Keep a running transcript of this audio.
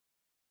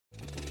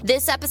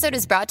This episode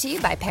is brought to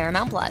you by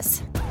Paramount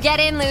Plus.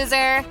 Get in,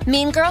 loser!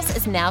 Mean Girls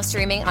is now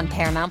streaming on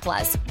Paramount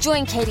Plus.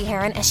 Join Katie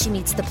Heron as she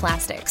meets the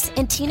plastics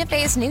in Tina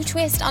Fey's new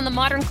twist on the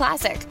modern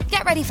classic.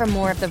 Get ready for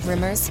more of the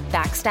rumors,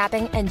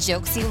 backstabbing, and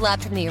jokes you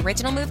loved from the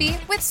original movie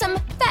with some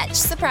fetch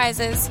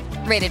surprises.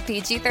 Rated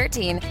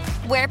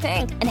PG-13. Wear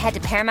pink and head to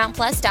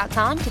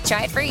ParamountPlus.com to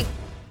try it free.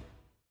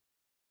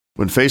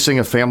 When facing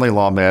a family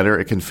law matter,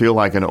 it can feel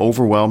like an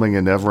overwhelming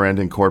and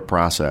never-ending court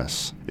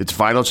process. It's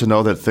vital to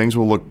know that things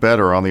will look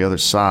better on the other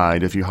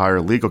side if you hire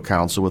legal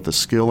counsel with the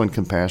skill and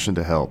compassion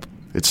to help.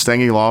 At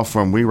Stengy Law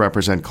Firm, we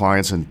represent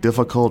clients in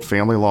difficult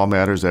family law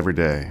matters every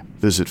day.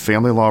 Visit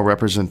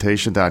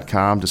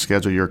FamilyLawRepresentation.com to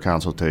schedule your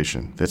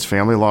consultation. That's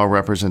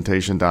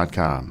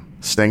FamilyLawRepresentation.com.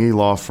 Stengy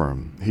Law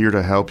Firm, here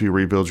to help you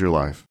rebuild your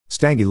life.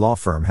 Stengy Law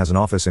Firm has an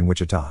office in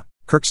Wichita.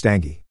 Kirk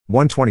Stengy,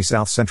 120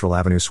 South Central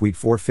Avenue, Suite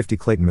 450,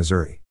 Clayton,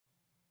 Missouri.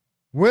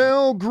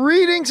 Well,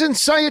 greetings and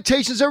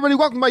salutations, everybody.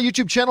 Welcome to my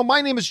YouTube channel.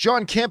 My name is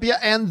John Campea,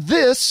 and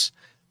this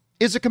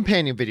is a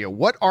companion video.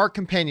 What are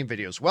companion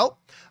videos? Well,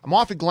 I'm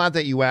awfully glad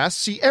that you asked.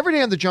 See, every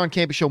day on the John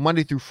Campea Show,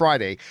 Monday through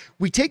Friday,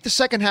 we take the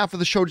second half of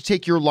the show to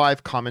take your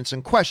live comments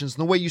and questions.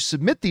 And the way you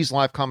submit these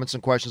live comments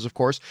and questions, of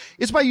course,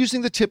 is by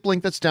using the tip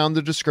link that's down in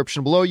the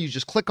description below. You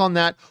just click on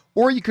that,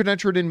 or you could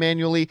enter it in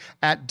manually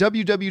at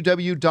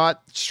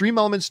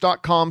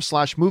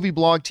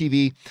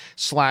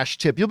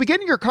www.streamelements.com/movieblogtv/tip. You'll be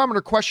getting your comment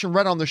or question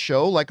read on the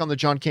show, like on the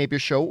John Campea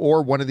Show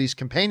or one of these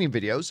companion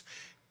videos,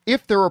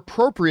 if they're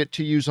appropriate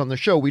to use on the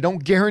show. We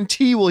don't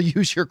guarantee we'll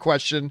use your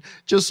question,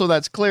 just so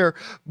that's clear.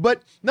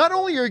 But not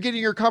only are you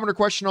getting your comment or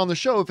question on the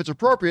show if it's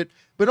appropriate,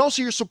 but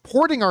also you're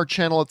supporting our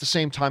channel at the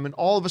same time, and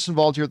all of us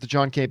involved here at the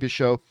John Campea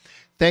Show,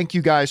 thank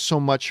you guys so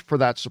much for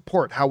that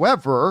support.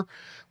 However,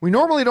 we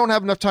normally don't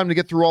have enough time to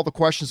get through all the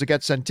questions that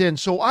get sent in,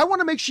 so I want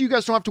to make sure you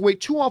guys don't have to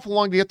wait too awful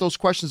long to get those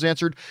questions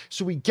answered,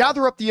 so we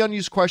gather up the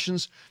unused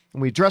questions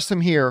and we address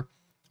them here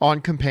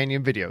on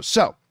companion videos.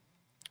 So,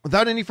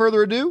 without any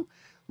further ado,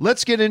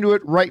 let's get into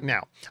it right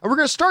now. And we're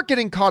going to start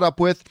getting caught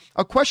up with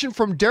a question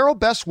from Daryl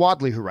Bess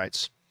Wadley, who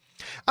writes,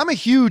 I'm a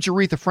huge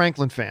Aretha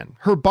Franklin fan.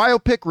 Her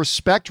biopic,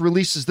 Respect,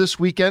 releases this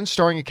weekend,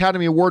 starring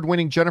Academy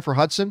Award-winning Jennifer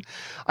Hudson.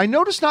 I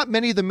noticed not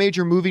many of the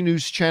major movie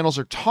news channels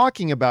are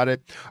talking about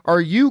it.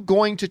 Are you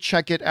going to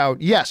check it out?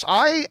 Yes,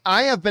 I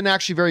have been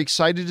actually very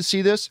excited to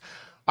see this.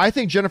 I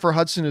think Jennifer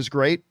Hudson is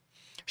great.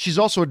 She's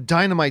also a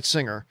dynamite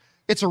singer.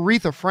 It's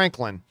Aretha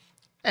Franklin,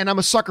 and I'm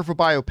a sucker for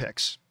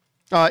biopics.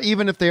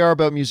 Even if they are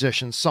about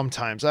musicians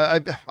sometimes.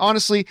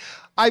 Honestly,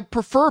 I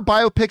prefer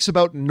biopics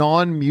about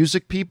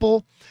non-music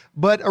people,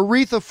 but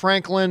Aretha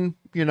Franklin,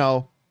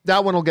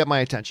 that one will get my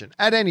attention.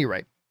 At any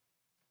rate,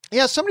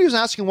 yeah, somebody was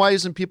asking why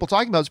isn't people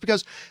talking about it. It's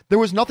because there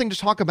was nothing to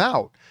talk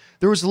about.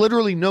 There was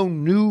literally no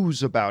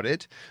news about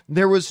it.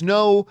 There was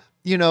no,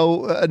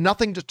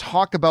 nothing to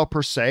talk about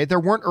per se.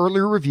 There weren't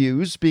earlier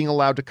reviews being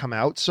allowed to come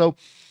out, so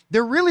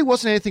there really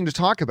wasn't anything to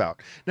talk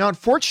about. Now,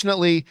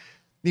 unfortunately,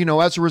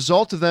 as a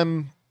result of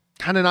them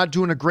kind of not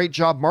doing a great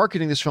job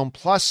marketing this film,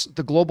 plus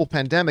the global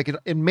pandemic,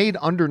 it made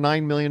under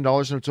 $9 million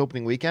in its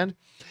opening weekend.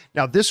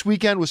 Now, this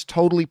weekend was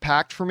totally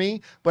packed for me,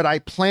 but I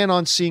plan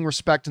on seeing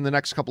Respect in the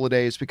next couple of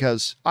days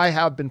because I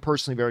have been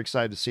personally very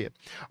excited to see it.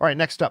 All right,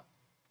 next up,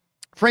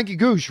 Frankie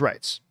Gouge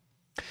writes,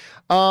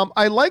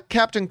 I like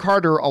Captain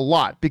Carter a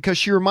lot because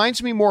she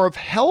reminds me more of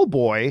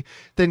Hellboy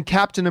than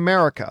Captain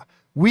America.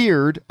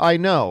 Weird, I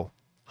know.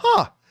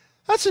 Huh.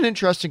 That's an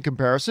interesting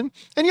comparison.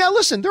 And yeah,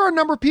 listen, there are a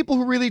number of people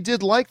who really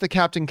did like the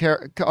Captain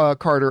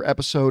Carter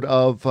episode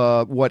of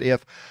What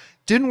If.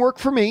 Didn't work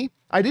for me.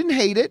 I didn't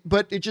hate it,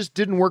 but it just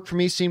didn't work for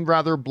me. Seemed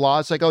rather blah.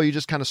 It's like, oh, you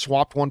just kind of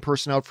swapped one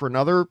person out for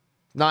another.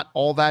 Not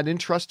all that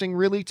interesting,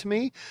 really, to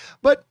me.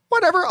 But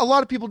whatever. A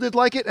lot of people did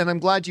like it, and I'm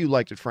glad you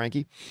liked it,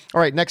 Frankie.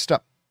 All right, next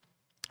up.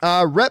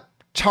 Reptarks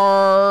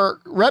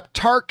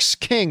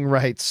King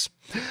writes,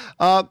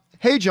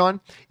 hey, John,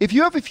 if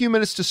you have a few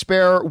minutes to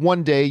spare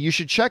one day, you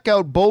should check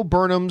out Bo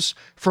Burnham's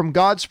From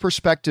God's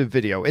Perspective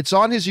video. It's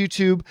on his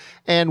YouTube,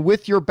 and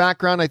with your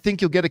background, I think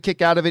you'll get a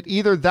kick out of it.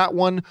 Either that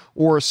one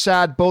or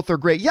Sad, both are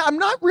great. Yeah, I'm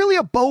not really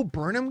a Bo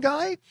Burnham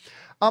guy.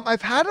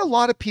 I've had a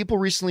lot of people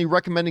recently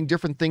recommending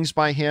different things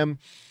by him.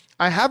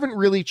 I haven't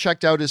really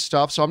checked out his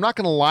stuff, so I'm not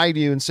going to lie to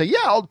you and say,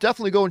 yeah, I'll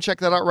definitely go and check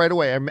that out right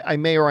away. I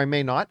may or I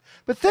may not.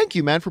 But thank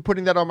you, man, for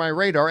putting that on my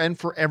radar and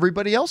for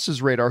everybody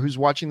else's radar who's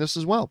watching this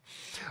as well.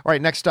 All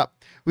right, next up,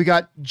 we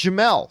got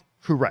Jamel,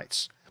 who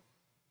writes,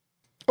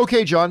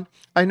 okay, John,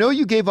 I know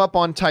you gave up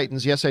on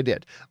Titans. Yes, I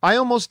did. I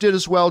almost did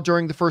as well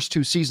during the first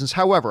 2 seasons.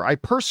 However, I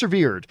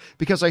persevered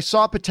because I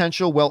saw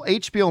potential. Well,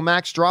 HBO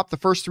Max dropped the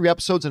first 3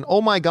 episodes, and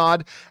oh my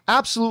God,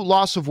 absolute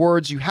loss of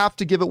words. You have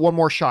to give it one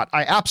more shot.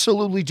 I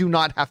absolutely do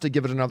not have to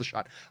give it another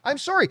shot. I'm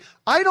sorry.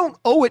 I don't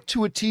owe it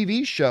to a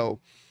TV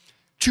show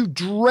to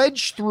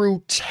dredge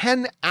through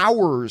 10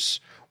 hours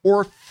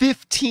or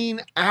 15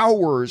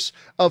 hours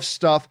of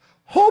stuff,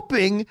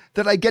 hoping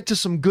that I get to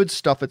some good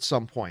stuff at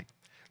some point.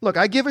 Look,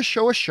 I give a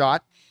show a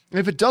shot. And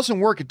if it doesn't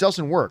work, it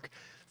doesn't work.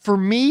 For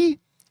me,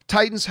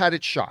 Titans had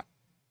its shot.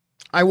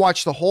 I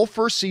watched the whole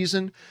first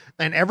season,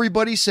 and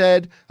everybody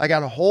said, I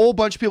got a whole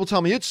bunch of people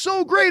telling me, it's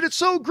so great, it's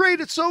so great,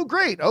 it's so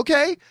great.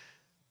 Okay.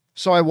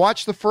 So I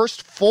watched the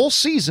first full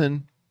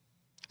season,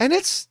 and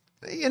it's,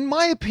 in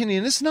my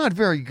opinion, it's not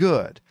very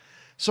good.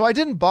 So I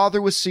didn't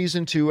bother with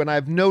season 2, and I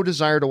have no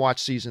desire to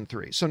watch season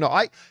 3. So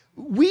no,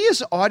 we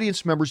as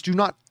audience members do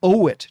not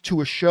owe it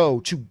to a show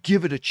to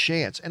give it a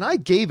chance, and I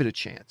gave it a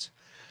chance.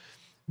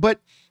 But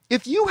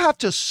if you have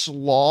to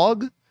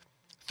slog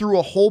through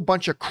a whole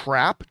bunch of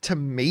crap to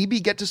maybe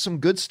get to some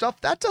good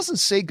stuff, that doesn't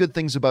say good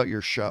things about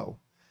your show.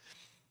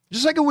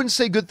 Just like it wouldn't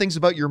say good things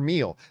about your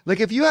meal. Like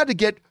if you had to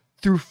get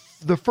through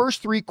the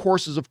first 3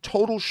 courses of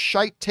total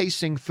shite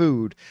tasting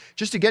food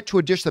just to get to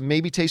a dish that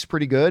maybe tastes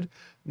pretty good,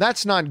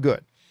 that's not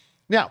good.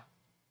 Now,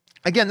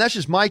 again, that's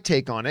just my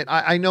take on it.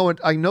 I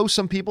know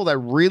some people that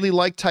really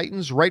like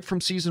Titans right from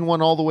season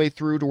 1 all the way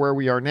through to where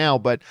we are now,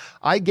 but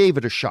I gave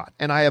it a shot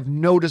and I have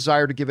no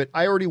desire to give it.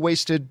 I already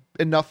wasted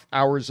enough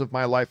hours of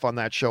my life on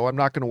that show. I'm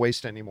not going to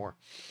waste any more.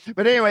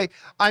 But anyway,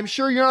 I'm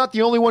sure you're not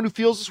the only one who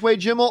feels this way,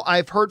 Jimmel.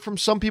 I've heard from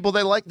some people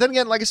they like. Then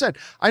again, like I said,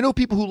 I know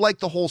people who like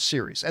the whole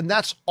series, and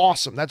that's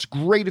awesome. That's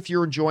great if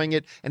you're enjoying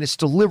it and it's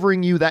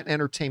delivering you that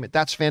entertainment.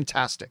 That's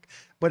fantastic.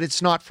 But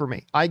it's not for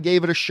me. I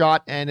gave it a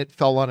shot and it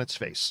fell on its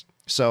face.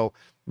 So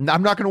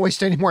I'm not going to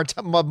waste any more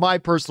time of my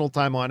personal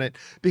time on it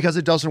because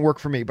it doesn't work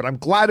for me, but I'm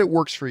glad it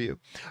works for you.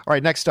 All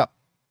right, next up.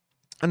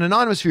 An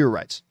anonymous viewer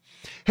writes,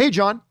 "Hey,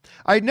 John,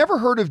 I'd never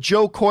heard of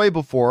Joe Coy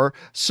before,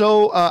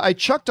 so I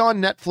chucked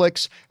on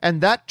Netflix, and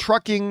that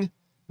tucking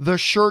the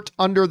shirt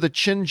under the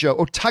chin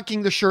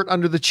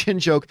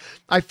joke,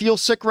 I feel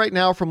sick right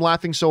now from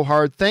laughing so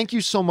hard. Thank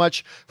you so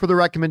much for the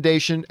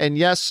recommendation. And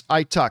yes,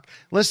 I tuck."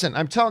 Listen,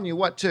 I'm telling you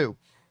what, too.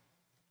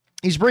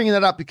 He's bringing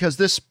that up because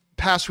this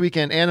past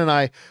weekend, Ann and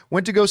I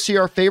went to go see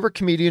our favorite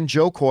comedian,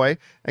 Joe Coy,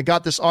 and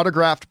got this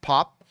autographed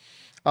pop,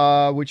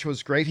 which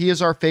was great. He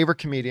is our favorite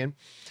comedian.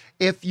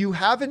 If you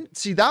haven't,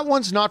 see, that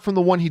one's not from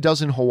the one he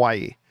does in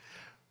Hawaii.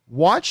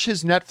 Watch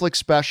his Netflix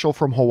special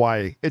from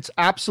Hawaii. It's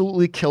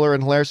absolutely killer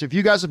and hilarious. If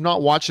you guys have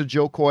not watched a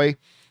Joe Coy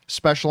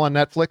special on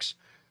Netflix,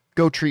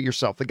 go treat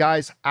yourself. The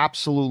guy's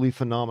absolutely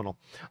phenomenal.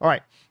 All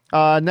right,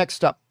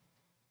 next up.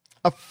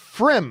 A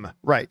Frim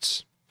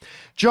writes,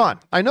 "John,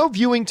 I know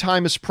viewing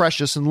time is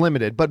precious and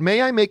limited, but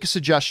may I make a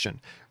suggestion?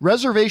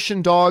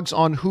 Reservation Dogs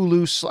on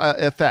Hulu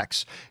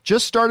FX.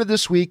 Just started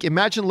this week.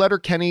 Imagine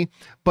Letterkenny,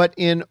 but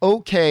in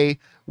OK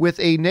with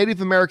a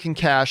Native American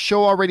cast.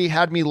 Show already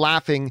had me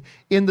laughing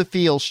in the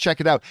feels. Check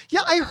it out."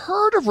 Yeah, I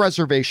heard of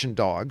Reservation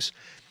Dogs,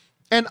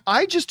 and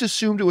I just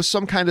assumed it was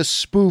some kind of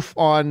spoof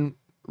on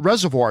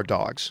Reservoir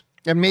Dogs.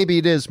 And maybe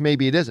it is,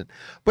 maybe it isn't.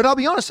 But I'll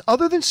be honest,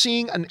 other than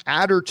seeing an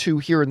ad or two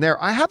here and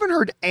there, I haven't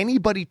heard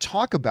anybody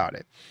talk about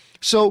it.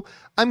 So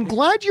I'm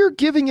glad you're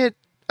giving it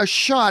a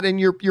shot and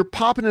you're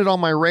popping it on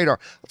my radar.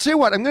 I'll tell you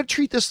what, I'm going to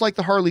treat this like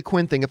the Harley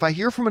Quinn thing. If I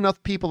hear from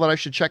enough people that I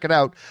should check it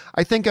out,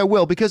 I think I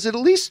will, because at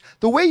least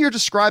the way you're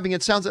describing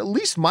it sounds at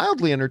least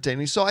mildly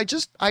entertaining. So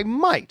I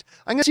might.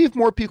 I'm going to see if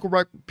more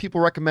people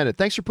recommend it.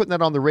 Thanks for putting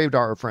that on the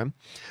radar, friend.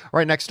 All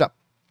right, next up.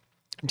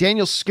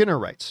 Daniel Skinner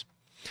writes,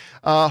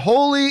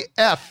 "Holy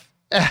F.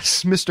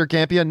 Yes, Mr.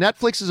 Campia,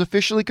 Netflix has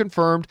officially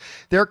confirmed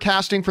they're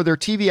casting for their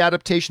TV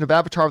adaptation of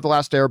Avatar of the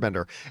Last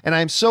Airbender. And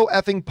I'm so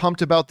effing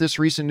pumped about this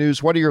recent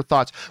news. What are your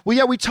thoughts?" Well,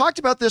 yeah, we talked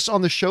about this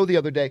on the show the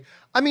other day.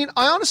 I mean,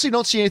 I honestly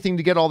don't see anything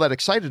to get all that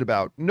excited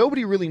about.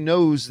 Nobody really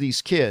knows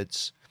these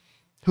kids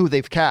who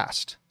they've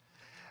cast.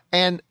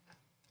 And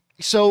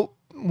so,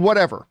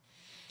 whatever.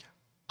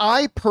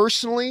 I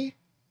personally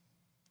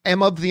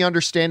am of the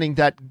understanding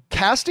that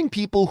casting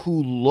people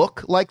who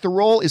look like the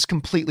role is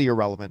completely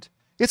irrelevant.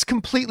 It's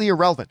completely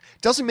irrelevant.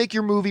 Doesn't make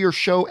your movie or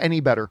show any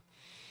better.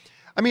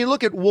 I mean,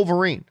 look at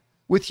Wolverine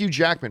with Hugh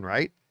Jackman,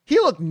 right? He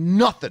looked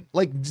nothing,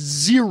 like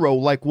zero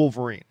like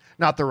Wolverine.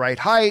 Not the right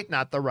height,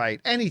 not the right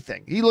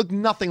anything. He looked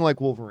nothing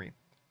like Wolverine.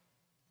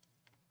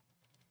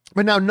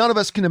 But now none of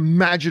us can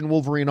imagine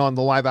Wolverine on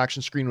the live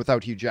action screen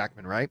without Hugh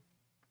Jackman, right?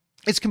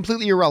 It's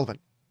completely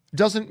irrelevant.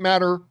 Doesn't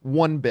matter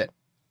one bit.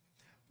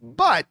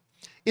 But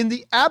in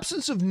the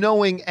absence of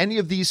knowing any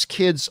of these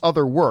kids'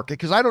 other work,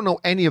 because I don't know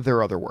any of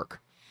their other work,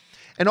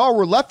 and all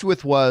we're left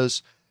with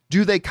was,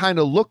 do they kind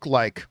of look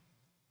like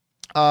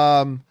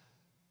their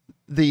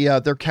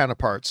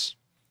counterparts?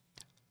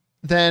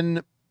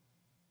 Then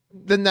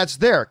that's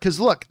there. Because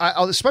look,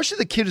 especially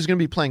the kid who's going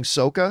to be playing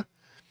Sokka,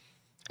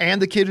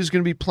 and the kid who's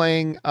going to be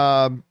playing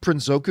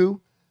Prince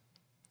Zoku,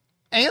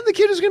 and the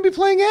kid who's going to be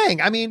playing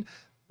Aang. I mean,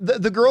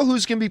 the girl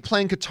who's going to be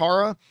playing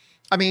Katara,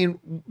 I mean,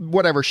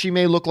 whatever. She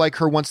may look like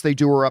her once they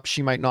do her up.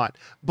 She might not.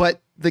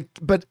 But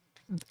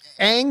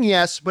Aang,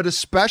 yes, but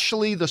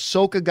especially the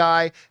Sokka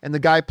guy and the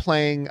guy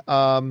playing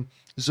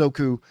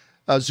Zuko,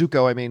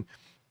 I mean,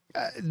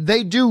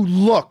 they do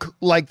look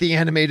like the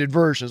animated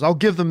versions. I'll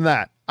give them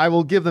that. I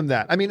will give them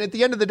that. I mean, at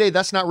the end of the day,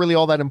 that's not really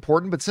all that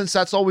important, but since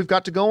that's all we've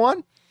got to go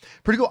on,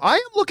 pretty cool. I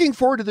am looking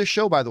forward to this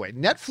show, by the way.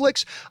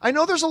 Netflix, I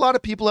know there's a lot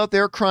of people out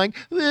there crying,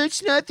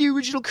 it's not the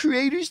original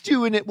creators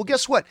doing it. Well,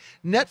 guess what?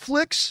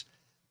 Netflix,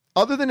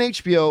 other than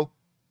HBO,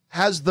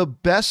 has the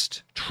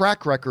best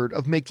track record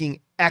of making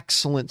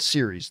excellent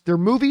series. Their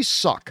movies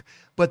suck,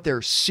 but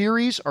their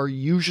series are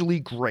usually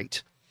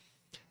great.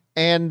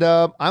 And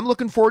I'm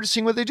looking forward to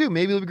seeing what they do.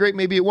 Maybe it'll be great,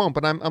 maybe it won't,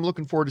 but I'm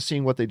looking forward to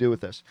seeing what they do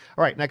with this.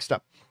 All right, next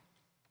up.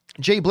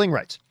 Jay Bling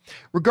writes,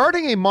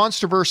 regarding a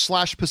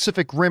MonsterVerse /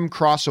 Pacific Rim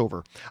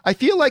crossover, I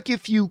feel like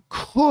if you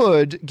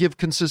could give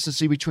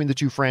consistency between the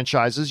two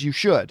franchises, you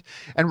should.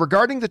 And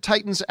regarding the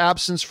Titans'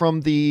 absence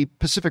from the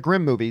Pacific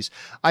Rim movies,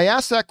 I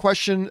asked that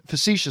question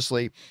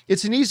facetiously.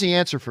 It's an easy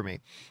answer for me.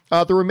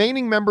 The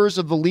remaining members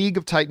of the League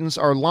of Titans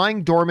are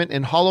lying dormant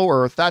in Hollow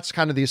Earth. That's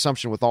kind of the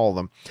assumption with all of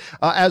them.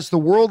 As the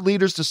world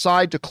leaders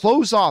decide to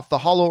close off the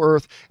Hollow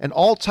Earth and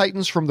all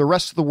Titans from the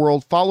rest of the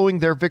world following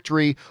their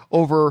victory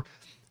over...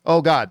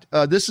 Oh, God.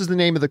 This is the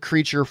name of the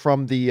creature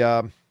from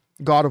the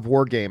God of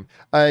War game.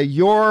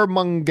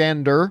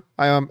 Jormungandr.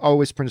 I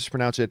always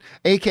mispronounce it.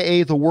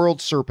 A.K.A. the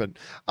World Serpent.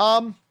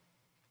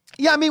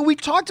 Yeah, I mean, we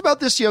talked about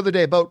this the other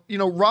day about,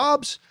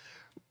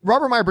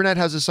 Robert Meyer Burnett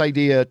has this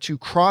idea to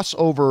cross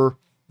over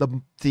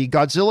the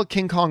Godzilla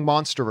King Kong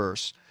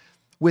Monsterverse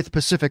with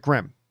Pacific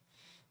Rim.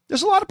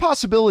 There's a lot of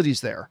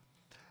possibilities there.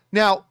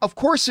 Now, of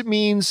course, it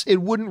means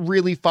it wouldn't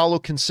really follow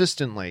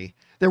consistently.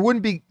 There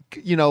wouldn't be,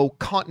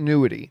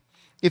 continuity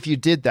if you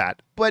did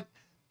that. But,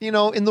 in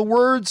the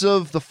words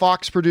of the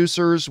Fox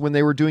producers when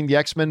they were doing the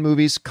X-Men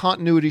movies,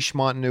 continuity,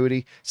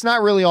 schmontinuity, it's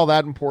not really all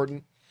that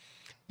important.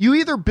 You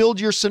either build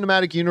your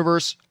cinematic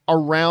universe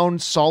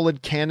around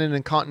solid canon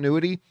and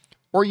continuity,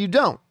 or you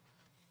don't.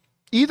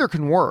 Either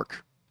can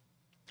work.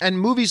 And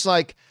movies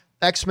like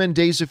X-Men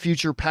Days of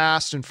Future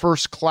Past and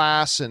First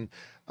Class and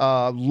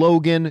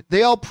Logan,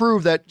 they all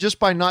prove that just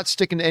by not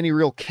sticking to any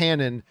real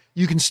canon,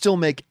 you can still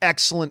make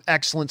excellent,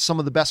 some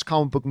of the best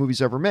comic book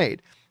movies ever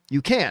made.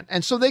 You can.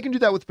 And so they can do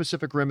that with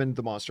Pacific Rim and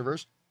the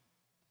Monsterverse.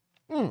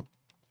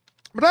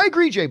 But I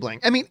agree, Jay Bling.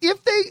 I mean,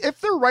 if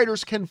their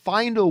writers can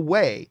find a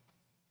way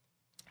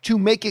to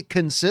make it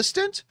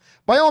consistent,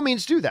 by all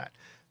means do that.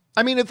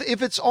 I mean,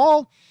 if it's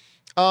all,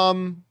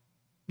 all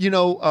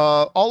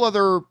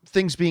other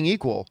things being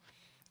equal,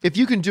 if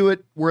you can do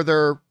it where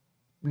they're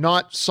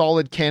not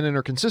solid canon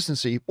or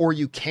consistency, or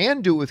you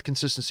can do it with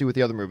consistency with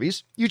the other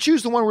movies, you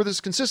choose the one where there's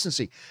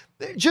consistency.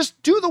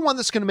 Just do the one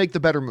that's going to make the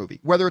better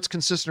movie, whether it's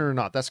consistent or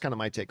not. That's kind of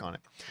my take on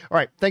it. All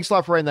right. Thanks a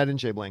lot for writing that in,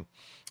 Jay Bling.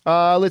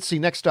 Let's see.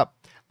 Next up,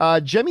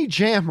 Jemmy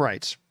Jam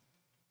writes,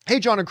 hey,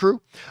 John and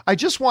crew, I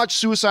just watched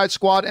Suicide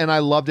Squad and I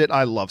loved it.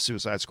 I love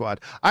Suicide Squad.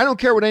 I don't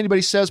care what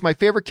anybody says. My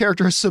favorite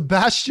character is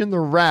Sebastian the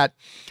Rat.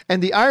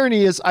 And the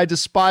irony is I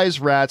despise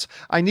rats.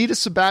 I need a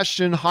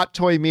Sebastian hot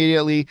toy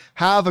immediately.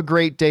 Have a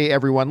great day,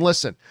 everyone.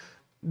 Listen,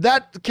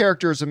 that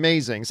character is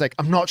amazing. It's like,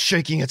 I'm not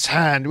shaking its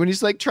hand when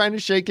he's like trying to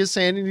shake his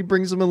hand and he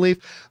brings him a leaf.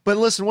 But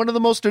listen, one of the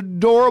most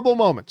adorable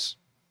moments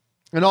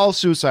in all of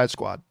Suicide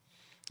Squad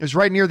is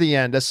right near the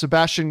end as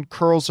Sebastian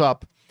curls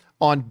up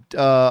on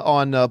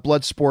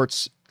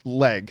Bloodsport's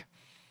leg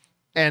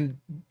and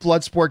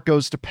Bloodsport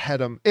goes to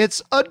pet him.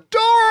 It's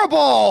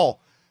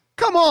adorable.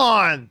 Come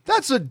on.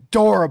 That's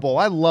adorable.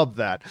 I love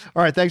that.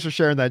 All right. Thanks for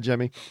sharing that,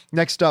 Jimmy.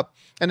 Next up,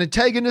 an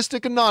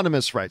antagonistic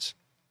anonymous writes,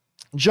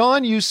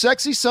 John, you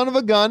sexy son of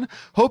a gun.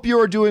 Hope you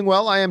are doing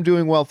well. I am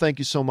doing well. Thank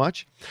you so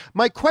much.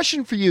 My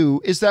question for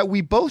you is that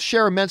we both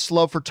share immense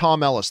love for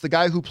Tom Ellis, the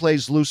guy who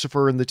plays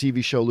Lucifer in the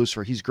TV show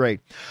Lucifer. He's great.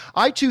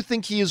 I too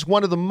think he is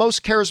one of the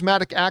most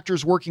charismatic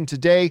actors working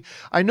today.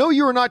 I know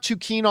you are not too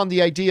keen on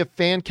the idea of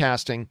fan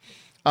casting,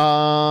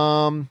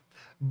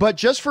 but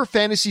just for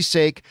fantasy's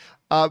sake,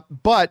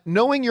 but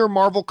knowing your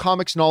Marvel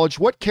Comics knowledge,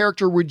 what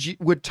character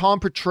would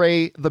Tom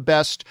portray the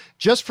best?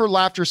 Just for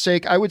laughter's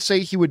sake, I would say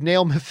he would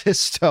nail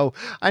Mephisto.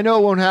 I know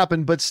it won't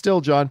happen, but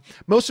still, John.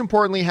 Most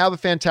importantly, have a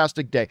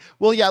fantastic day.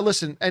 Well, yeah,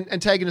 listen,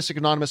 antagonistic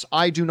anonymous,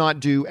 I do not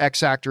do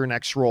X actor and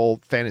X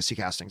role fantasy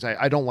castings.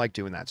 I don't like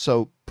doing that,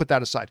 so put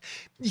that aside.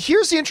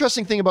 Here's the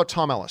interesting thing about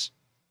Tom Ellis.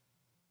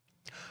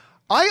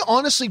 I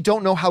honestly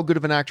don't know how good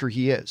of an actor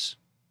he is.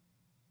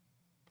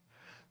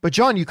 But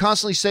John, you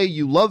constantly say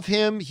you love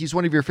him. He's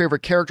one of your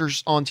favorite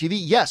characters on TV.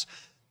 Yes.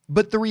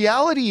 But the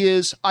reality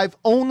is I've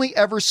only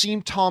ever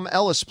seen Tom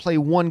Ellis play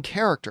one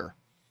character.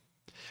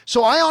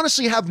 So I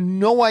honestly have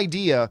no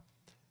idea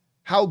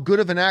how good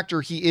of an actor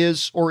he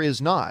is or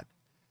is not.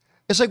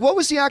 It's like, what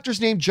was the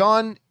actor's name?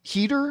 John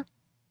Heder?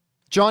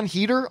 John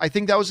Heder? I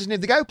think that was his name.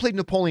 The guy who played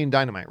Napoleon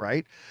Dynamite,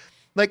 right?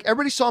 Like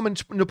everybody saw him in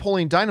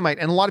Napoleon Dynamite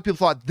and a lot of people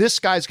thought this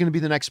guy's going to be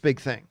the next big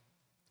thing.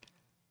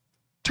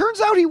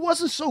 Turns out he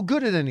wasn't so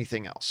good at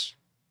anything else,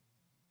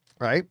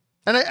 right?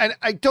 And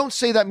I don't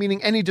say that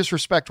meaning any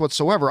disrespect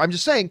whatsoever. I'm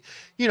just saying,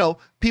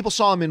 people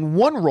saw him in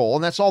one role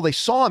and that's all they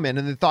saw him in.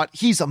 And they thought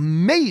he's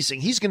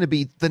amazing. He's going to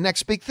be the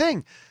next big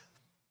thing.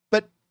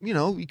 But,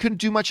 he couldn't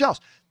do much else.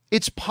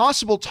 It's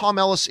possible Tom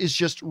Ellis is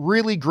just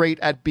really great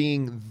at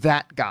being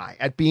that guy,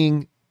 at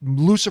being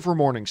Lucifer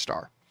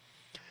Morningstar.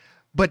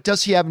 But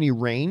does he have any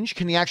range?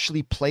 Can he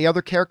actually play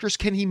other characters?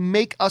 Can he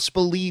make us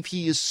believe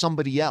he is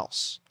somebody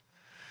else?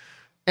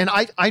 And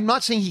I'm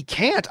not saying he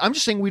can't. I'm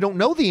just saying we don't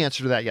know the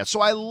answer to that yet. So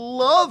I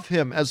love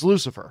him as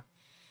Lucifer.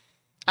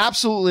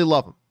 Absolutely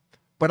love him.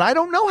 But I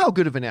don't know how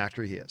good of an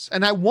actor he is.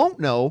 And I won't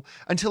know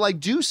until I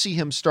do see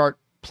him start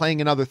playing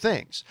in other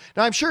things.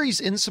 Now, I'm sure he's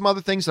in some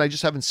other things that I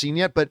just haven't seen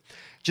yet, but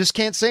just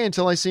can't say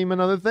until I see him in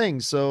other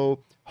things.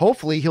 So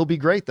hopefully he'll be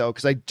great, though,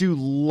 because I do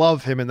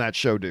love him in that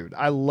show, dude.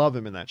 I love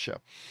him in that show.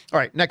 All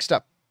right, next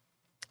up.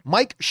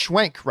 Mike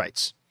Schwenk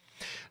writes,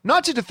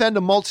 not to defend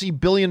a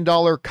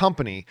multi-billion-dollar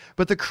company,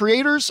 but the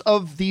creators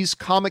of these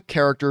comic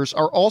characters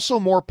are also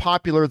more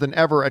popular than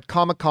ever at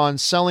Comic-Con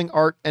selling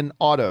art and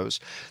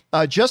autos.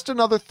 Just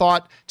another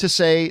thought to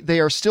say they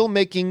are still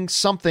making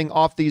something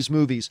off these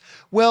movies.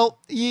 Well,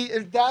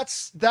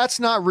 that's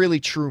not really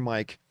true,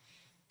 Mike.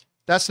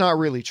 That's not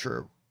really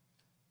true.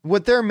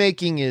 What they're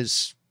making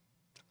is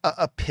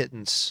a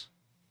pittance.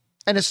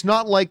 And it's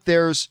not like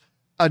there's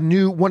a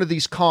new one of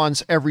these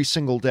cons every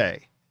single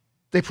day.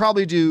 They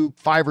probably do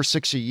 5 or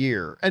 6 a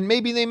year, and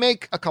maybe they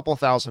make a couple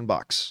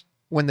 $1,000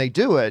 when they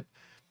do it,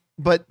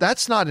 but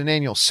that's not an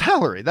annual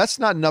salary. That's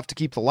not enough to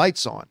keep the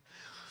lights on.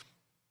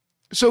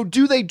 So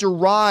do they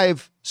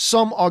derive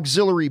some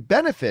auxiliary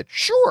benefit?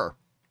 Sure.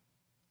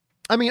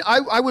 I mean,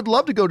 I would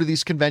love to go to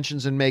these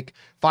conventions and make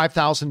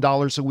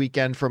 $5,000 a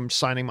weekend from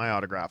signing my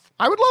autograph.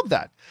 I would love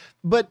that.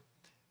 But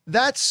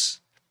that's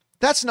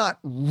not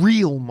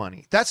real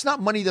money. That's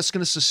not money that's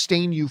going to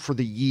sustain you for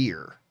the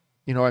year.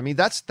 You know what I mean?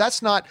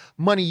 That's not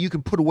money you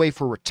can put away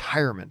for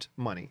retirement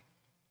money.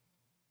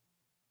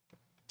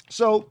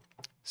 So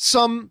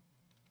some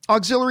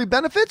auxiliary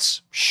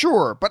benefits,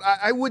 sure, but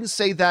I wouldn't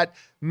say that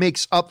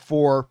makes up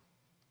for,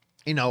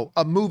 you know,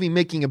 a movie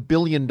making $1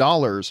 billion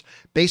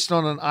based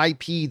on an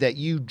IP that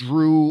you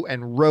drew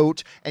and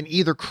wrote and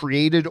either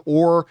created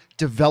or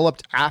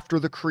developed after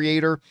the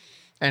creator,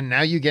 and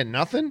now you get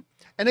nothing.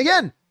 And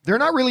again, they're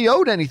not really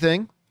owed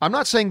anything. I'm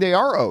not saying they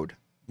are owed.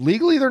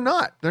 Legally, they're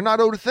not. They're not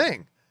owed a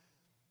thing.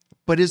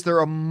 But is there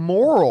a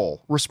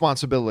moral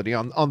responsibility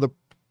on the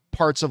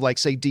parts of, like,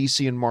 say,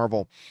 DC and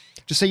Marvel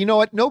to say, you know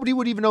what, nobody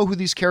would even know who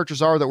these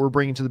characters are that we're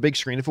bringing to the big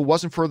screen if it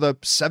wasn't for the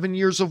 7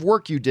 years of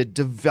work you did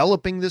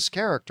developing this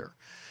character?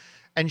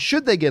 And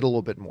should they get a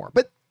little bit more?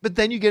 But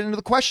then you get into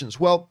the questions.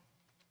 Well,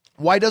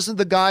 why doesn't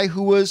the guy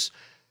who was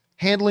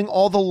handling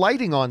all the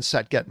lighting on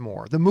set get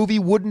more? The movie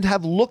wouldn't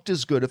have looked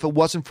as good if it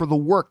wasn't for the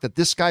work that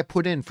this guy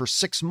put in for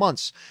 6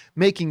 months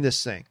making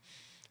this thing.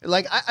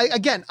 Like,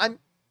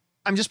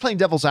 I'm just playing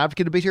devil's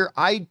advocate a bit here.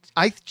 I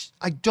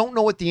don't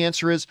know what the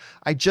answer is.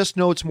 I just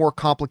know it's more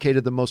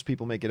complicated than most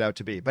people make it out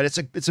to be. But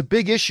it's a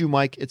big issue,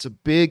 Mike. It's a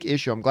big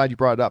issue. I'm glad you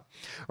brought it up.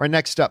 All right,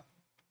 next up.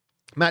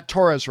 Matt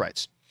Torres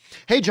writes,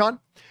 hey,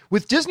 John,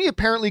 with Disney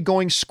apparently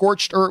going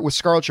scorched earth with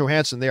Scarlett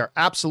Johansson, they are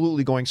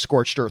absolutely going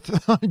scorched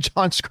earth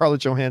on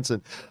Scarlett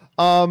Johansson.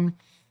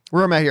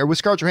 Where am I here? With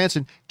Scarlett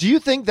Johansson, do you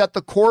think that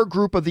the core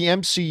group of the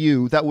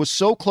MCU that was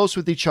so close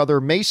with each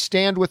other may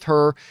stand with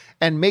her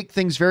and make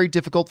things very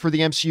difficult for the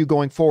MCU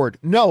going forward?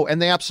 No,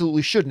 and they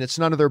absolutely shouldn't. It's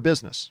none of their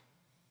business.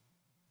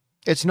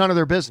 It's none of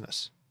their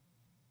business.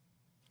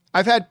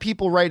 I've had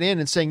people write in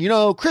and saying, you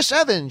know, Chris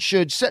Evans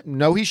should sit.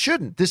 No, he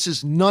shouldn't. This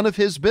is none of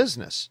his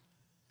business.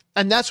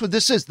 And that's what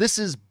this is. This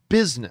is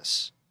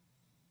business.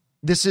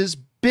 This is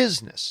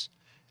business.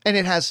 And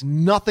it has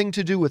nothing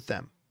to do with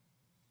them.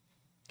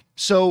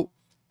 So,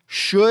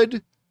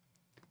 should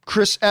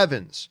Chris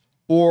Evans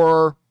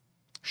or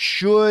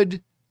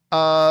should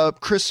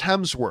Chris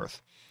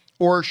Hemsworth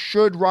or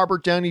should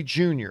Robert Downey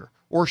Jr.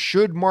 or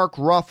should Mark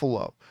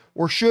Ruffalo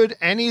or should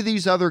any of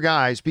these other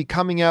guys be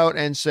coming out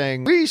and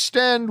saying, we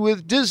stand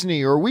with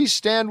Disney or we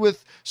stand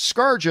with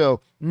ScarJo?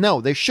 No,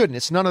 they shouldn't.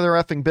 It's none of their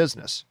effing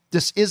business.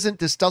 This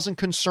doesn't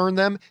concern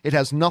them. It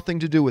has nothing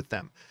to do with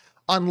them.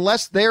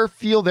 Unless they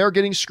feel they're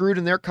getting screwed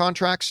in their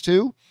contracts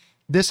too,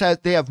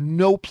 they have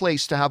no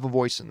place to have a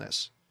voice in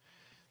this.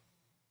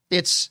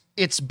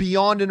 It's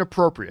beyond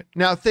inappropriate.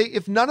 Now,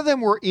 if none of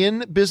them were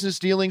in business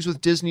dealings with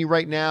Disney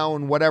right now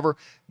and whatever,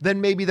 then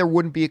maybe there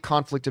wouldn't be a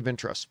conflict of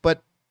interest.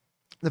 But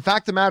the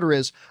fact of the matter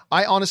is,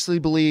 I honestly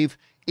believe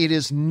it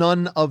is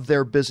none of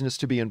their business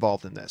to be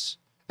involved in this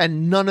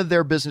and none of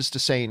their business to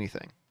say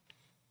anything.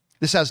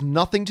 This has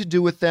nothing to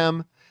do with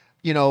them.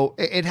 You know,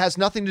 it has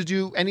nothing to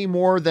do any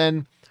more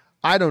than,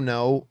 I don't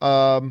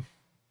know,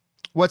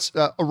 what's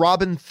a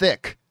Robin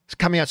Thicke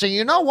coming out saying,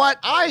 you know what?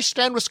 I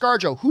stand with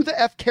ScarJo. Who the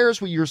F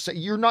cares what you're saying?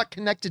 You're not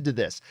connected to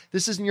this.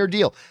 This isn't your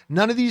deal.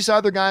 None of these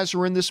other guys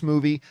were in this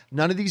movie.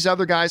 None of these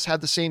other guys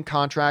had the same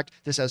contract.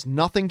 This has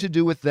nothing to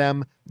do with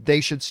them. They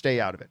should stay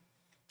out of it.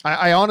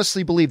 I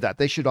honestly believe that.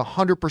 They should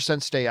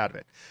 100% stay out of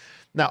it.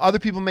 Now, other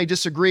people may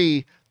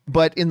disagree,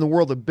 but in the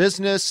world of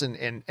business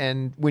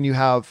and when you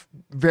have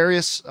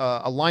various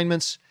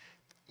alignments,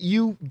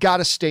 you got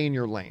to stay in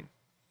your lane.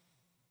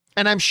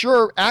 And I'm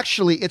sure,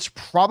 actually, it's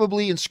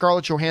probably in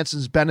Scarlett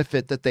Johansson's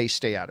benefit that they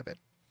stay out of it.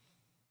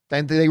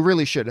 And they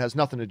really should. It has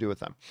nothing to do with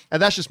them.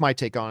 And that's just my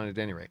take on it at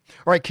any rate.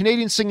 All right,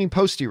 Canadian Singing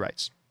Postie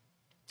writes,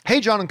 hey,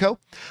 John and Co.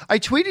 I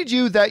tweeted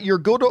you that your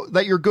good old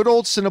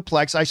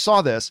Cineplex, I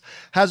saw this,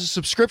 has a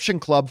subscription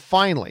club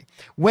finally.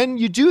 When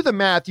you do the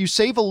math, you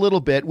save a little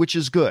bit, which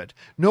is good.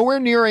 Nowhere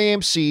near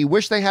AMC.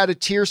 Wish they had a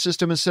tier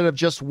system instead of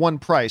just one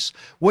price.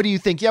 What do you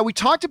think? Yeah, we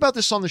talked about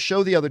this on the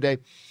show the other day.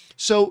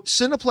 So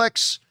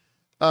Cineplex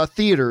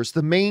theaters,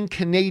 the main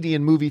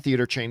Canadian movie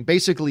theater chain,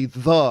 basically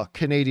the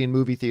Canadian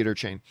movie theater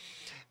chain,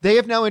 they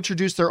have now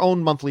introduced their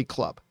own monthly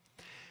club.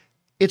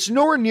 It's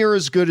nowhere near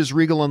as good as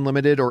Regal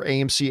Unlimited or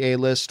AMC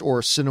A-List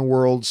or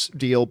Cineworld's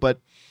deal, but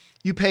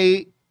you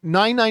pay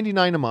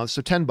 $9.99 a month,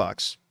 so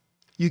 $10.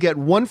 You get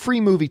one free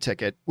movie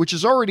ticket, which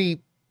is already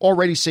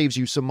saves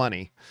you some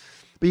money,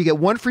 but you get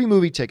one free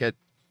movie ticket,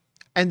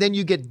 and then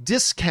you get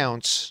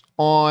discounts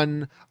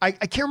on, I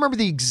can't remember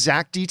the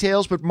exact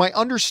details, but my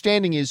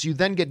understanding is you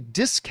then get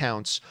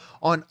discounts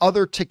on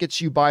other tickets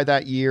you buy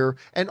that year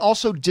and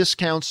also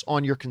discounts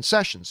on your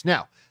concessions.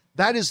 Now,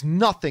 that is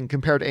nothing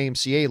compared to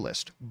AMC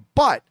A-List,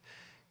 but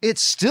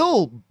it's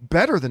still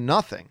better than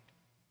nothing.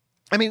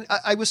 I mean,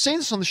 I was saying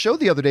this on the show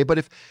the other day, but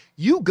if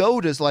you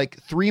go to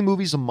like 3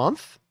 movies a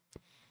month,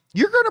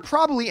 you're going to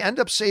probably end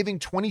up saving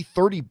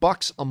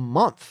 $20-$30 a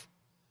month.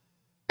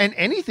 And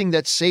anything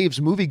that saves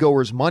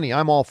moviegoers money,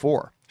 I'm all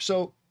for.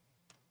 So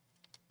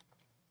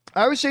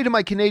I always say to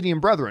my Canadian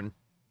brethren,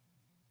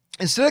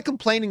 instead of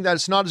complaining that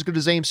it's not as good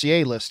as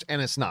AMC A-List,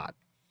 and it's not,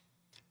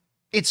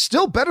 it's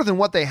still better than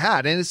what they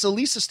had, and it's at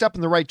least a step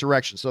in the right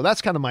direction. So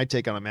that's kind of my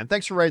take on it, man.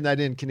 Thanks for writing that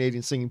in,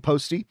 Canadian Singing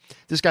Posty.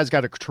 This guy's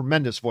got a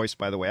tremendous voice,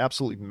 by the way.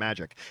 Absolutely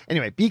magic.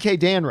 Anyway, BK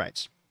Dan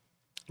writes,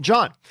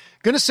 John,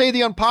 going to say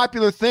the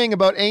unpopular thing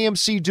about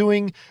AMC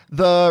doing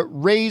the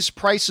raise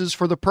prices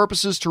for the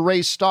purposes to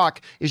raise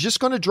stock is just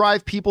going to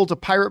drive people to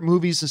pirate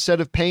movies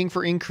instead of paying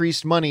for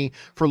increased money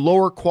for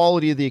lower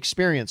quality of the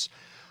experience.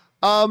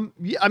 I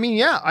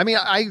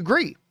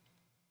agree.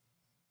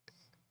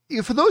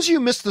 For those of you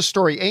who missed the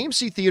story,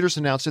 AMC Theaters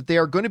announced that they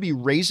are going to be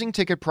raising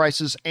ticket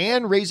prices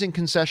and raising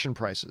concession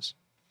prices.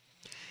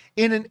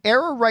 In an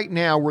era right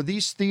now where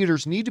these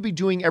theaters need to be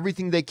doing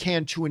everything they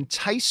can to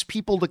entice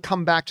people to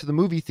come back to the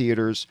movie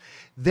theaters,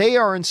 they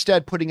are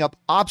instead putting up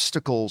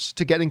obstacles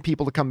to getting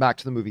people to come back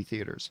to the movie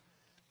theaters.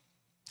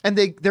 And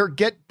they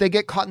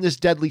get caught in this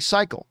deadly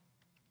cycle.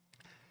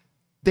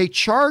 They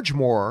charge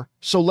more,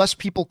 so less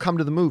people come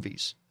to the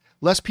movies.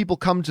 Less people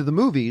come to the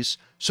movies,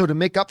 so to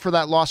make up for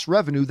that lost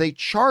revenue, they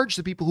charge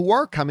the people who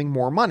are coming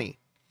more money.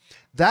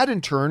 That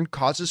in turn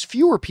causes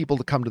fewer people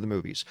to come to the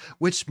movies,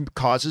 which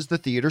causes the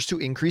theaters to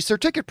increase their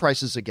ticket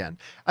prices again.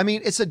 I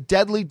mean, it's a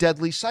deadly,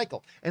 deadly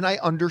cycle. And I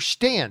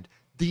understand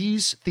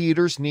these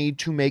theaters need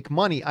to make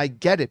money. I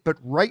get it. But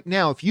right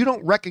now, if you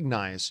don't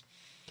recognize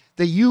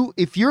that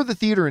if you're the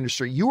theater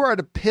industry, you are at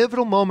a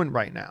pivotal moment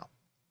right now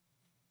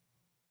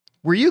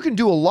where you can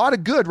do a lot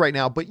of good right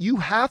now, but you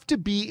have to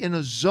be in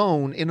a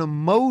zone, in a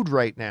mode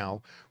right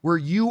now where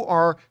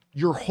your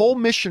whole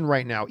mission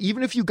right now,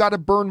 even if you got to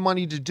burn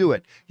money to do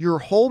it, your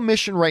whole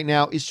mission right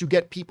now is to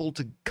get people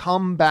to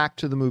come back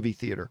to the movie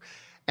theater.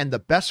 And the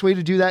best way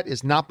to do that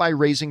is not by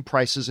raising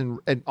prices and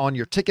on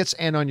your tickets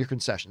and on your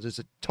concessions. It's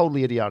a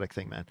totally idiotic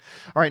thing, man.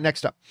 All right,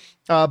 next up.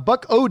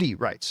 Buck Odie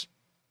writes,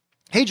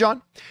 Hey,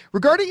 John,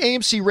 regarding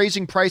AMC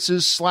raising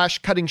prices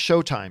 / cutting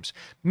showtimes,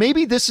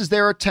 maybe this is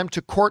their attempt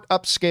to court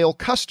upscale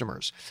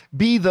customers,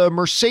 be the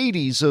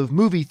Mercedes of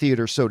movie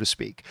theaters, so to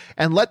speak,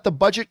 and let the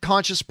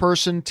budget-conscious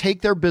person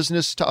take their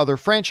business to other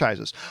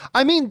franchises.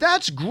 I mean,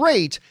 that's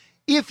great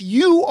if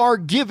you are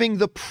giving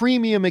the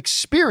premium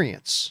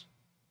experience.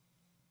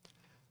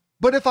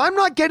 But if I'm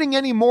not getting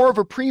any more of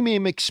a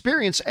premium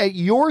experience at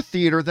your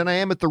theater than I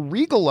am at the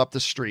Regal up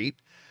the street,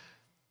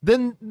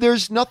 then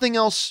there's nothing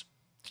else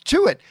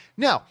to it.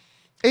 Now,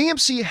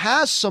 AMC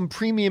has some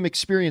premium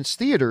experience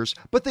theaters,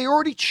 but they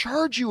already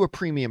charge you a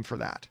premium for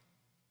that.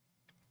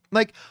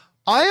 Like,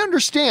 I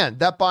understand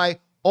that by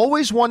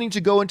always wanting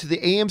to go into the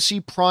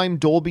AMC Prime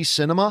Dolby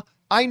Cinema,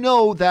 I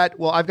know that,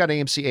 well, I've got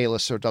AMC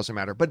A-List, so it doesn't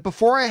matter. But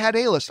before I had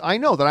A-List, I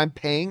know that I'm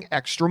paying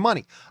extra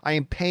money. I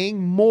am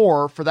paying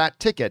more for that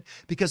ticket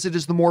because it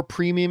is the more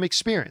premium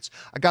experience.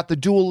 I got the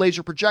dual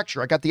laser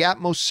projector. I got the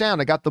Atmos sound.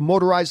 I got the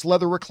motorized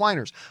leather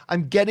recliners.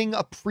 I'm getting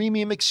a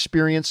premium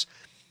experience.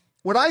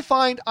 What I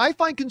find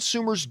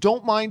consumers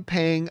don't mind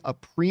paying a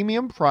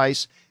premium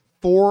price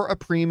for a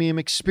premium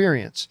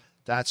experience.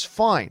 That's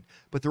fine,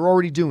 but they're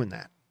already doing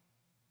that.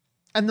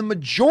 And the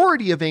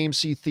majority of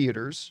AMC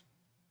theaters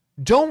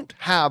don't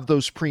have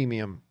those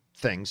premium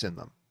things in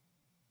them.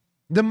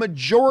 The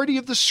majority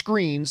of the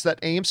screens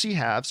that AMC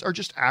has are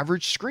just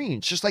average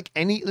screens, just like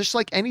any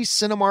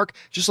Cinemark,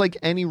 just like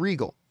any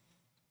Regal.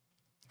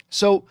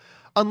 So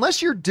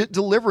unless you're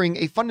delivering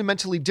a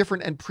fundamentally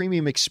different and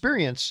premium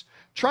experience,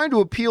 trying to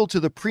appeal to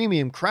the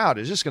premium crowd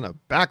is just going to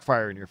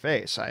backfire in your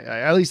face.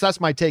 At least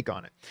that's my take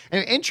on it.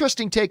 An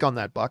interesting take on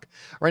that, Buck.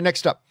 All right,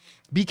 next up,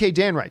 BK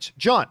Dan writes,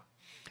 John,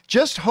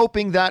 just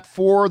hoping that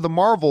for the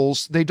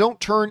Marvels, they don't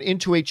turn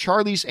into a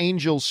Charlie's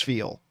Angels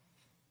feel.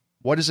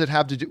 What does this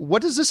have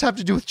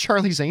to do with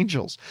Charlie's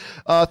Angels?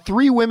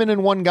 3 women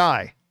and 1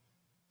 guy.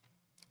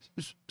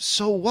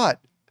 So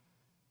what?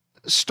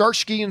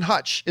 Starsky and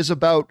Hutch is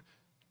about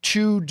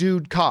 2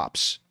 dude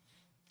cops.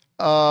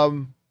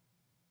 True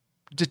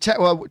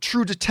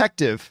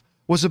Detective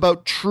was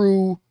about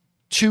 2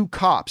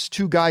 cops,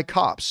 2 guy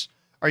cops.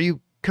 Are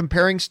you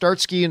comparing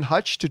Starsky and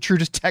Hutch to True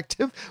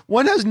Detective?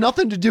 One has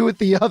nothing to do with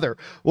the other.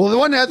 Well, the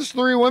one has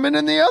 3 women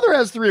and the other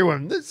has 3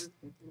 women.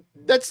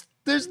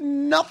 There's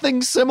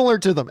nothing similar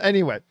to them.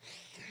 Anyway,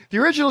 the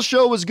original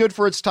show was good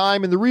for its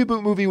time, and the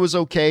reboot movie was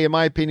okay, in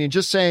my opinion.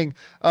 Just saying,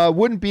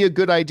 wouldn't be a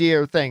good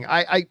idea or thing.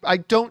 I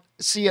don't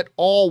see at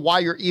all why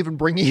you're even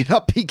bringing it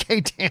up,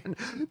 PK Dan.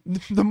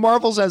 The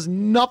Marvels has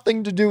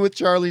nothing to do with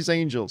Charlie's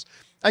Angels.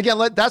 Again,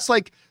 that's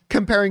like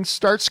comparing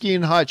Starsky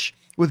and Hutch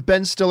with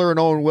Ben Stiller and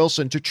Owen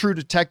Wilson to True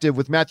Detective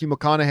with Matthew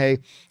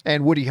McConaughey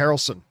and Woody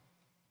Harrelson.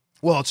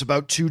 Well, it's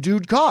about two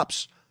dude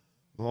cops.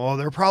 Oh,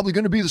 they're probably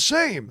going to be the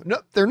same. No,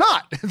 they're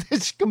not.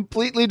 It's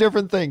completely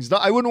different things. No,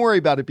 I wouldn't worry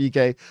about it,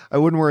 PK. I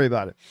wouldn't worry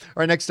about it.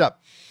 All right, next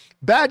up.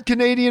 Bad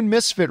Canadian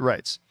Misfit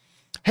writes,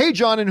 hey,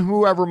 John and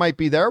whoever might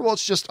be there. Well,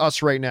 it's just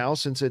us right now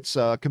since it's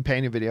a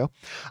companion video.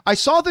 I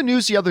saw the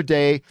news the other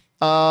day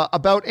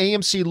about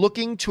AMC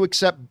looking to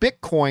accept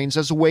Bitcoins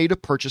as a way to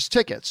purchase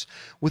tickets.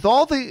 With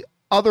all the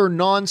other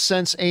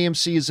nonsense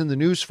AMC is in the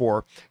news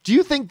for, do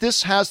you think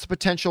this has the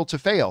potential to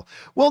fail?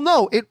 Well,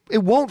 no,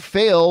 it won't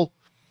fail.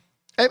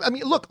 I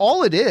mean, look,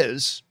 all it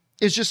is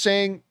just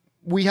saying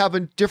we have a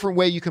different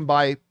way you can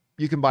buy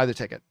the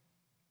ticket.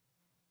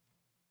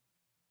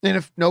 And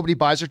if nobody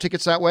buys their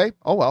tickets that way,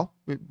 oh well,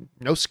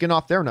 no skin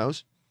off their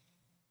nose.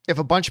 If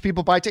a bunch of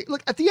people buy tickets,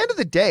 look, at the end of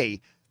the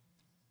day,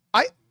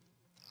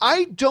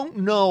 I don't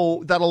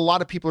know that a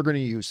lot of people are going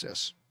to use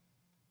this.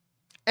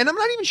 And I'm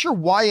not even sure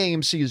why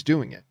AMC is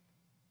doing it.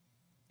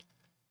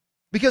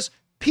 Because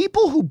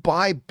people who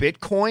buy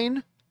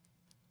Bitcoin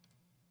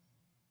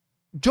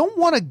don't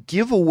want to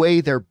give away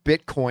their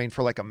Bitcoin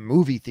for like a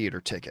movie theater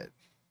ticket.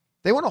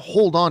 They want to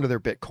hold on to their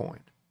Bitcoin.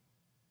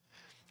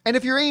 And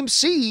if you're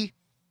AMC,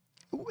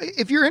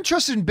 if you're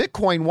interested in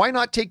Bitcoin, why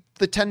not take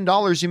the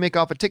 $10 you make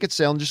off a ticket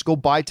sale and just go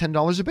buy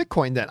 $10 of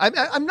Bitcoin then?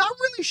 I'm not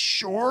really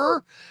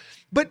sure,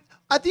 but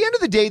at the end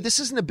of the day, this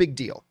isn't a big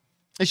deal.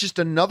 It's just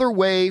another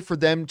way for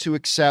them to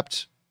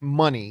accept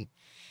money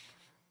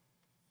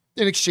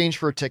in exchange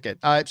for a ticket.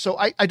 So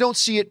I don't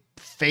see it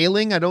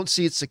failing. I don't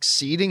see it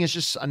succeeding. It's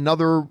just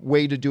another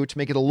way to do it to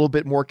make it a little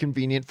bit more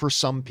convenient for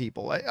some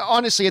people.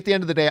 Honestly, at the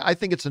end of the day, I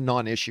think it's a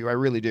non-issue. I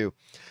really do.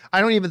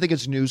 I don't even think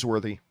it's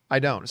newsworthy. I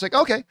don't. It's like,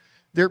 okay,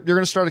 they're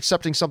going to start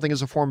accepting something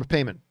as a form of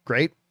payment.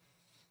 Great.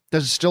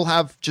 Does it still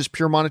have just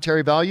pure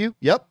monetary value?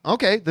 Yep.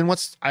 Okay. Then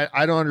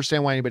I don't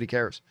understand why anybody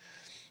cares.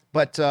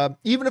 But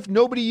even if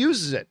nobody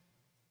uses it,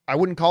 I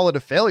wouldn't call it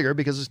a failure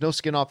because there's no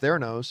skin off their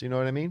nose. You know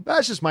what I mean?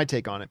 That's just my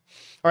take on it.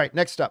 All right,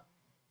 next up.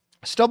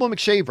 Stubble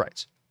McShave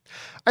writes,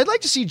 I'd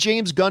like to see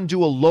James Gunn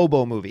do a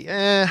Lobo movie.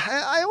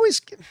 I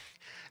always...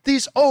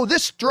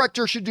 this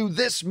director should do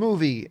this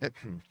movie.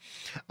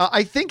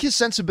 I think his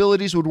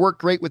sensibilities would work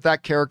great with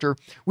that character.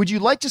 Would you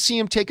like to see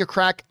him take a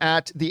crack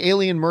at the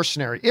alien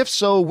mercenary? If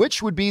so,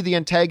 which would be the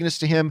antagonist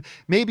to him?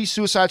 Maybe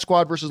Suicide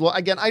Squad versus Lobo.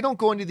 Again, I don't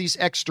go into these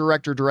X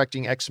director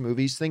directing X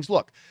movies things.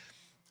 Look,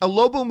 a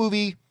Lobo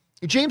movie,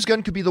 James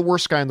Gunn could be the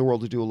worst guy in the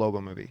world to do a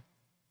Lobo movie.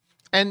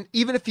 And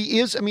even if he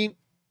is, I mean,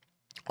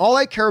 all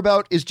I care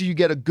about is, do you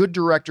get a good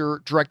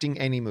director directing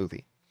any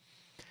movie?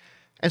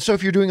 And so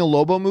if you're doing a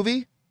Lobo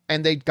movie,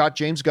 and they got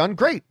James Gunn,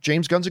 great.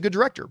 James Gunn's a good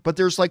director, but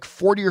there's like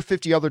 40 or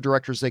 50 other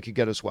directors they could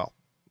get as well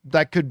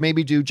that could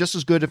maybe do just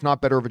as good, if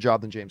not better of a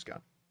job than James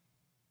Gunn.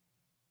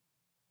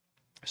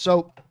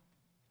 So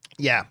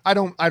yeah, I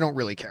don't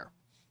really care.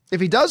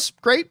 If he does,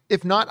 great.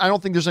 If not, I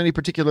don't think there's any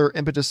particular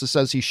impetus that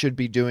says he should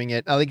be doing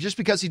it. Like just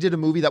because he did a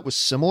movie that was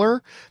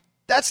similar,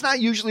 that's not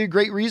usually a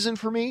great reason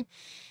for me.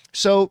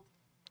 So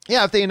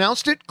yeah, if they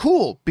announced it,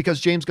 cool,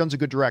 because James Gunn's a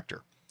good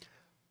director.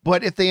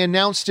 But if they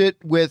announced it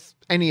with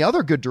any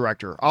other good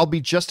director, I'll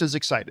be just as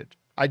excited.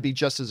 I'd be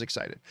just as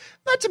excited.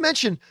 Not to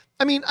mention,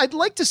 I mean, I'd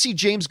like to see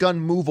James Gunn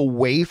move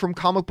away from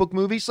comic book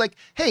movies. Like,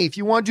 hey, if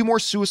you want to do more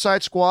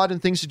Suicide Squad and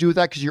things to do with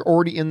that because you're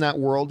already in that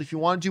world, if you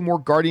want to do more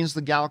Guardians of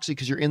the Galaxy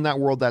because you're in that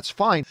world, that's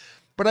fine.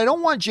 But I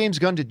don't want James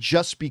Gunn to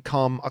just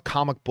become a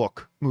comic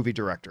book movie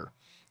director.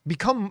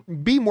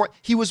 Be more.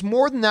 He was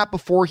more than that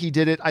before he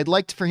did it. I'd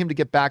like for him to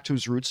get back to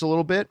his roots a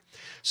little bit.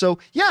 So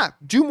yeah,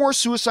 do more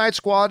Suicide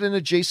Squad and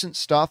adjacent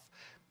stuff.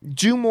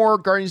 Do more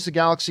Guardians of the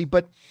Galaxy.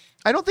 But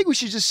I don't think we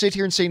should just sit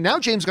here and say, now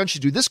James Gunn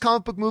should do this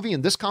comic book movie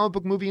and this comic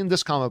book movie and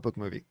this comic book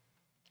movie.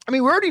 I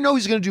mean, we already know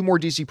he's going to do more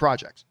DC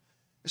projects.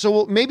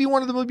 So maybe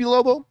one of them will be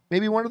Lobo.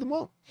 Maybe one of them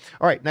won't.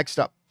 All right, next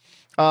up.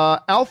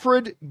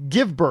 Alfred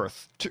Give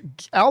Birth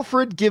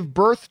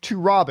to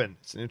Robin.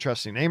 It's an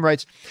interesting name,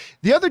 writes,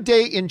 the other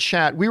day in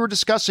chat, we were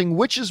discussing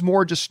which is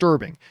more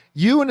disturbing,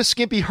 you in a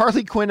skimpy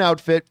Harley Quinn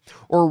outfit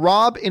or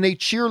Rob in a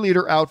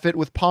cheerleader outfit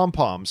with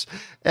pom-poms.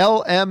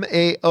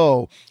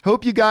 LMAO.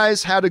 Hope you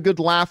guys had a good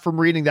laugh from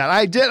reading that.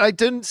 I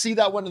didn't see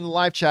that one in the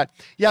live chat.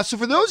 Yeah. So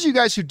for those of you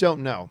guys who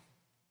don't know,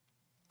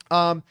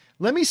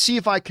 let me see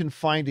if I can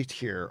find it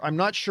here. I'm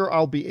not sure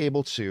I'll be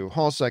able to.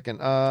 Hold a second.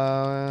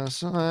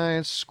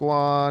 Suicide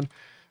Squad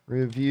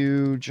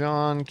review,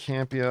 John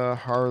Campea,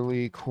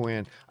 Harley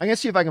Quinn. I'm going to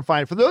see if I can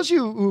find it. For those of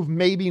you who've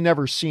maybe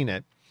never seen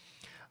it.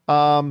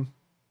 Yeah.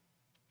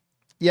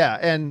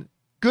 And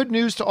good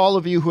news to all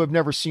of you who have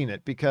never seen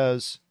it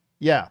because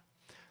yeah.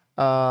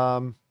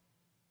 Where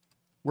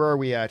are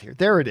we at here?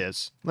 There it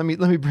is. Let me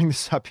bring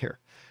this up here.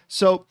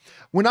 So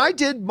when I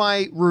did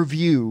my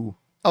review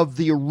of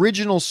the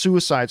original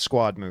Suicide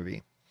Squad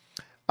movie,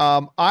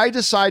 I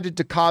decided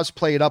to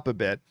cosplay it up a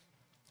bit.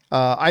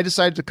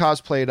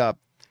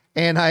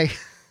 And I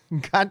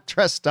got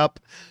dressed up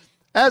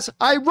as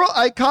I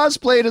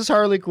cosplayed as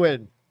Harley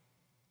Quinn.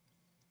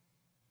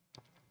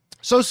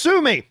 So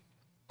sue me.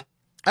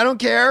 I don't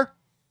care.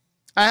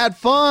 I had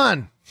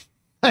fun.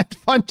 I had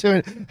fun doing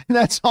it. And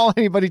that's all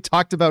anybody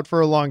talked about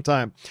for a long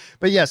time.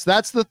 But yes,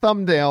 that's the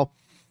thumbnail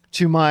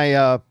to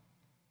my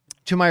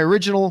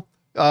original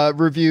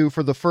review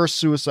for the first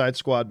Suicide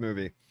Squad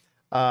movie.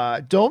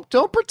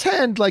 Don't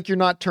pretend like you're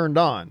not turned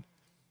on.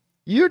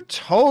 You're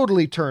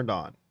totally turned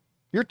on.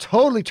 You're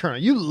totally turned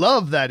on. You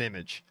love that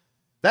image.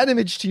 That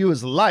image to you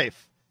is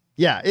life.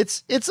 Yeah,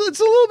 it's a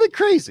little bit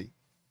crazy.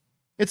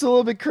 It's a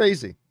little bit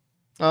crazy.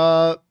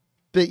 But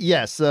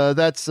yes,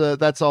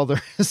 that's all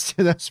there is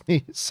to. That's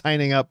me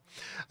signing up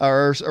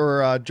or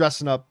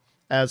dressing up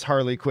as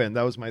Harley Quinn.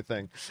 That was my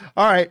thing.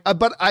 All right.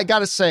 But I got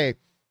to say,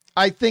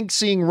 I think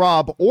seeing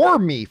Rob, or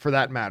me for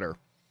that matter,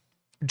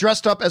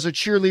 dressed up as a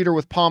cheerleader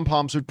with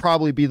pom-poms would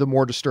probably be the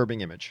more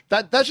disturbing image.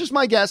 That's just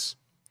my guess.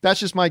 That's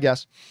just my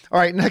guess. All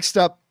right. Next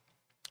up,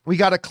 we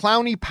got a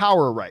Clowny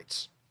Power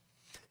writes.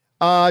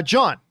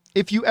 John,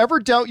 if you ever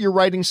doubt your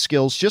writing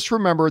skills, just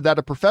remember that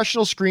a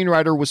professional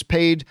screenwriter was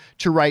paid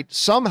to write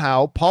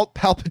Somehow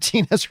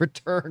Palpatine Has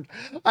Returned.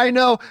 I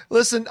know.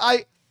 Listen,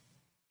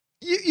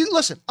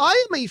 listen,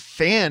 I am a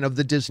fan of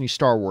the Disney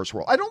Star Wars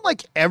world. I don't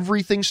like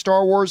everything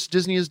Star Wars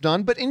Disney has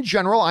done, but in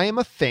general, I am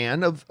a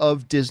fan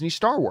of Disney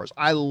Star Wars.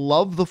 I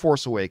love The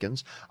Force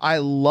Awakens. I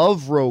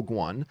love Rogue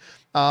One.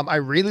 I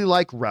really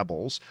like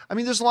Rebels. I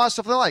mean, there's a lot of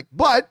stuff that I like,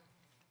 but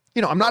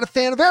I'm not a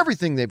fan of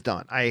everything they've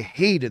done. I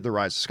hated The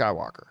Rise of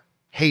Skywalker.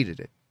 Hated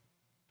it.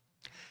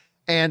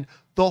 And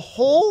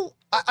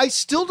I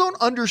still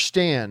don't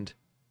understand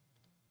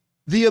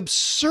the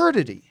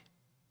absurdity.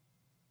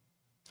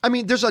 I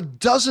mean, there's a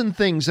dozen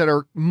things that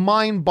are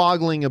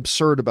mind-boggling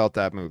absurd about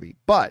that movie,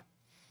 but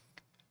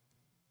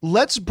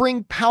let's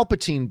bring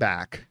Palpatine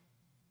back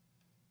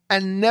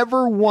and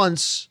never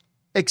once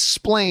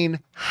explain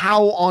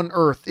how on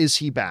earth is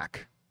he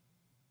back.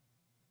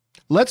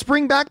 Let's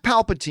bring back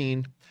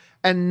Palpatine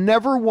and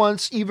never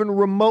once even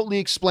remotely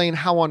explain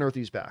how on earth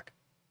he's back.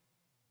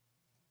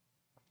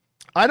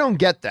 I don't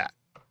get that.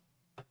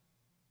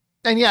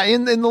 And yeah,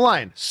 in the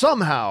line,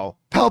 somehow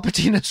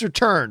Palpatine has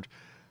returned.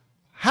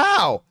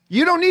 How?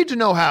 You don't need to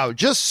know how,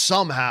 just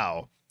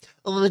somehow.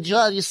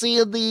 John, you see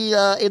in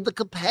the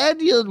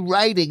companion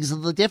writings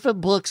of the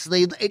different books,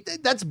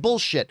 that's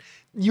bullshit.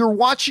 You're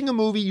watching a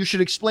movie, you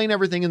should explain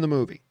everything in the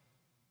movie.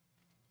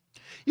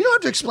 You don't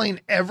have to explain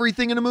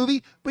everything in a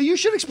movie, but you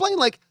should explain,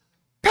 like,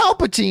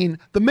 Palpatine,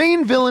 the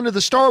main villain of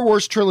the Star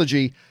Wars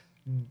trilogy,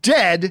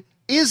 dead,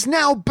 is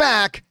now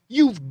back.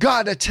 You've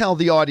got to tell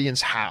the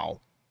audience how.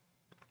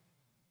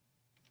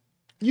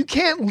 You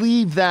can't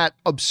leave that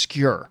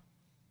obscure.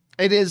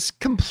 It is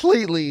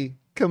completely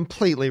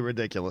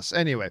ridiculous.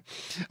 Anyway,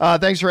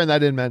 thanks for writing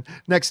that in, man.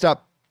 Next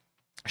up,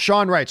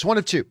 Sean writes, 1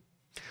 of 2.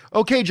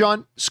 Okay,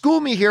 John, school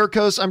me here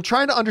because I'm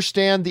trying to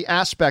understand the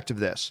aspect of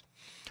this.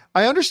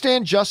 I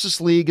understand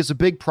Justice League is a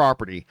big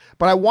property,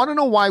 but I want to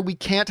know why we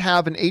can't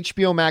have an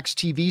HBO Max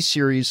TV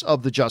series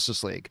of the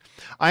Justice League.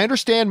 I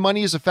understand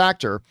money is a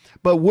factor,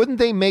 but wouldn't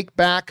they make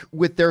back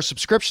with their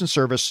subscription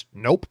service?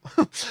 Nope.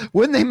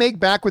 Wouldn't they make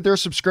back with their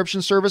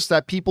subscription service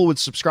that people would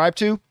subscribe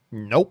to?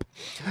 Nope.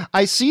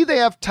 I see they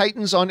have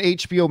Titans on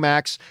HBO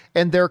Max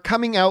and they're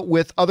coming out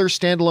with other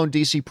standalone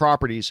DC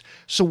properties.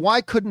 So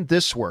why couldn't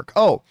this work?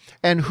 Oh,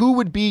 and who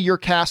would be your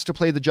cast to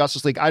play the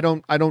Justice League? I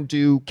don't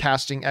do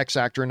casting X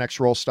actor and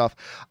X role stuff.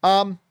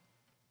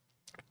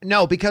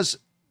 No, because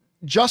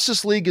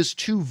Justice League is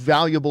too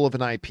valuable of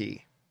an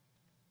IP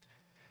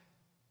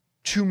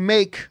to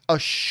make a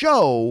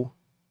show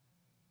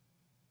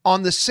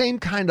on the same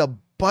kind of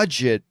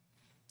budget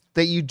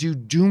that you do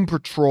Doom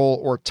Patrol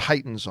or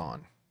Titans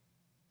on.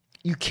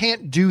 You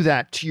can't do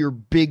that to your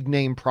big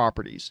name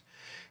properties.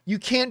 You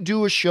can't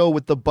do a show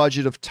with the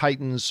budget of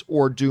Titans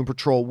or Doom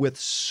Patrol with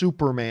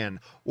Superman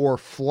or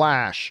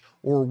Flash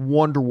or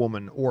Wonder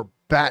Woman or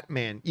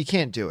Batman. You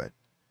can't do it.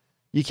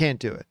 You can't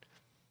do it.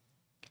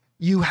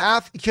 You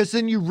have, because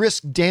then you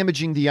risk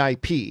damaging the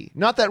IP.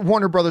 Not that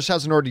Warner Brothers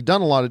hasn't already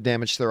done a lot of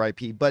damage to their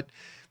IP, but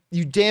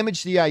you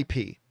damage the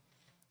IP.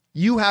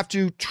 You have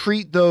to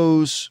treat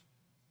those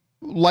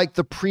like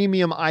the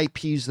premium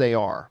IPs they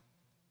are.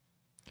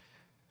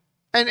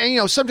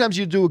 And sometimes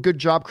you do a good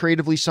job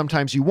creatively,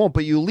 sometimes you won't,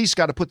 but you at least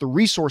got to put the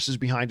resources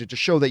behind it to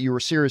show that you were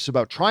serious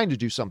about trying to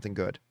do something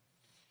good.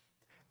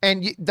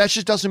 And that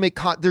just doesn't make,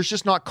 there's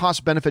just not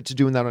cost benefit to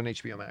doing that on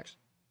HBO Max.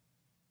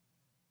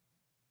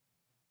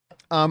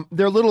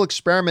 Their little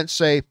experiments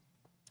say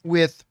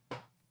with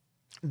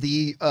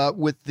the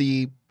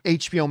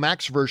HBO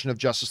Max version of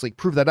Justice League,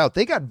 prove that out.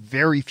 They got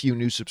very few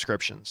new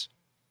subscriptions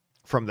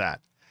from that.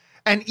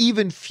 And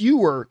even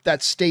fewer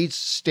that stayed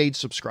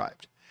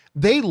subscribed.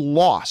 They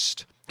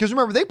lost, because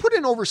remember, they put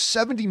in over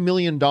 $70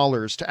 million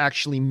to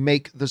actually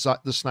make the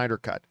Snyder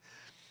Cut.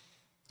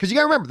 Because you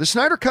got to remember, the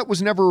Snyder Cut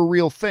was never a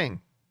real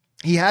thing.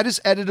 He had his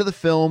edit of the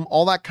film,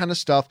 all that kind of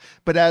stuff.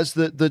 But as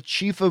the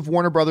chief of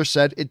Warner Brothers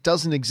said, it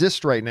doesn't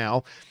exist right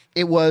now.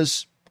 It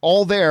was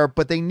all there,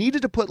 but they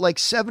needed to put like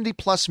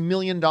 $70+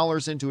 million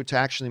into it to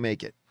actually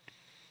make it.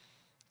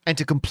 And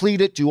to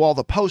complete it, do all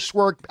the post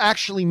work,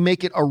 actually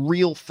make it a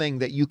real thing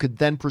that you could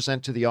then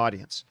present to the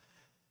audience.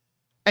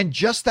 And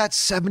just that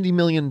 $70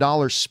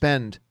 million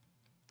spend,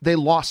 they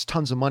lost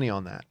tons of money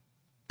on that.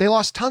 They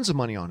lost tons of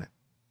money on it.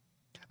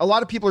 A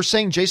lot of people are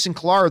saying Jason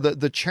Kilar,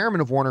 the chairman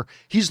of Warner,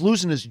 he's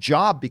losing his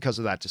job because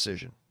of that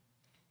decision.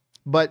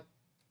 But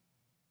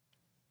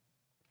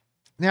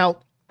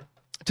now,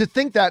 to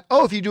think that,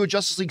 oh, if you do a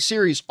Justice League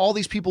series, all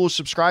these people will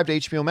subscribe to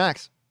HBO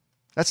Max.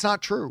 That's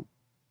not true.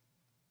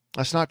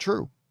 That's not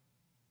true.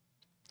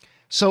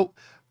 So,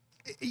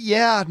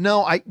 yeah,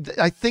 no, I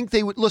think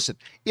they would, listen,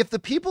 if the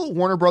people at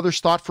Warner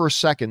Brothers thought for a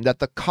second that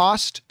the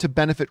cost to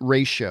benefit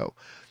ratio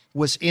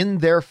was in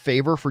their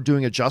favor for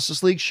doing a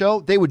Justice League show,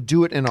 they would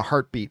do it in a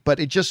heartbeat, but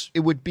it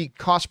would be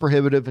cost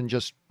prohibitive and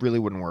just really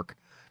wouldn't work.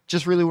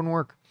 Just really wouldn't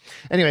work.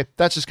 Anyway,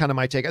 that's just kind of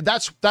my take.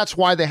 That's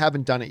why they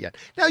haven't done it yet.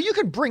 Now you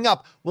can bring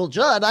up, well,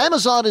 John,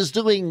 Amazon is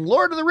doing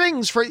Lord of the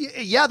Rings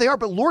yeah, they are,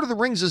 but Lord of the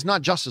Rings is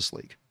not Justice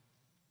League.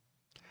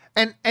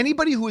 And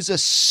anybody who is a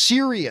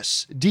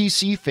serious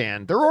DC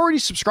fan, they're already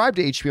subscribed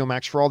to HBO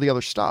Max for all the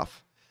other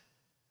stuff.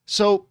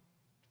 So,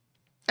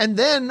 and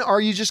then are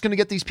you just going to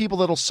get these people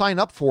that'll sign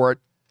up for it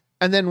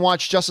and then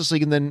watch Justice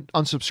League and then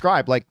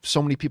unsubscribe like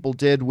so many people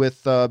did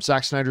with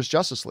Zack Snyder's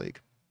Justice League?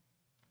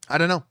 I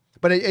don't know.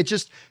 But it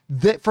just,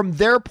 from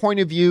their point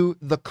of view,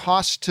 the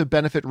cost to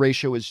benefit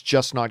ratio is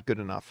just not good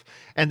enough.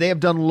 And they have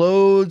done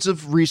loads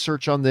of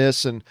research on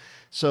this. And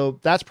so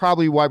that's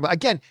probably why,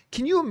 again,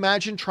 can you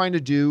imagine trying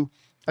to do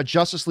a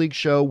Justice League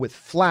show with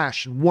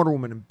Flash and Wonder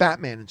Woman and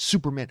Batman and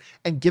Superman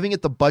and giving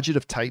it the budget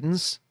of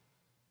Titans?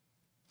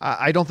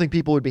 I don't think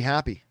people would be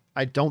happy.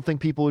 I don't think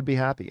people would be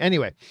happy.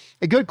 Anyway,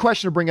 a good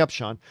question to bring up,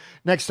 Sean.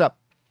 Next up,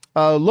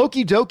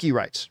 Loki Doki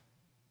writes,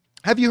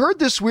 have you heard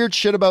this weird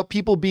shit about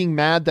people being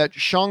mad that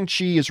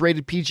Shang-Chi is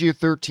rated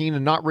PG-13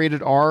 and not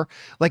rated R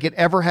like it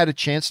ever had a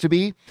chance to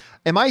be?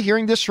 Am I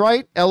hearing this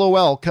right?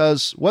 LOL,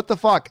 because what the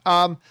fuck?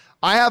 I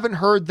haven't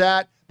heard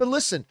that. But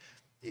listen,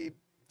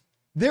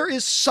 there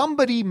is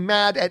somebody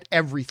mad at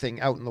everything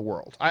out in the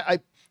world.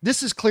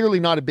 This is clearly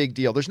not a big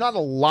deal. There's not a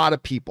lot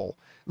of people.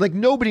 Like,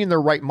 nobody in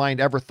their right mind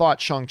ever thought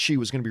Shang-Chi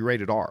was going to be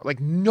rated R. Like,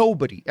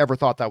 nobody ever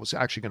thought that was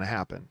actually going to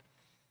happen.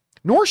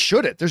 Nor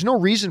should it. There's no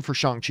reason for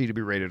Shang-Chi to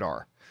be rated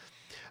R.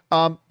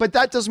 But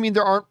that doesn't mean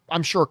there aren't,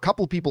 I'm sure, a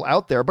couple people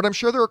out there, but I'm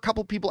sure there are a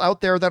couple people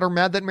out there that are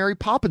mad that Mary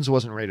Poppins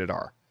wasn't rated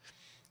R.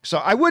 So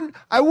I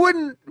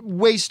wouldn't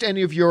waste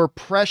any of your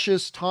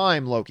precious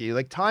time, Loki.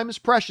 Like, time is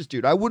precious,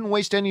 dude. I wouldn't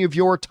waste any of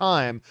your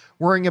time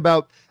worrying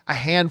about a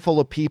handful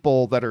of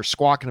people that are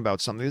squawking about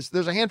something.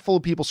 There's a handful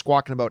of people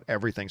squawking about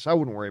everything, so I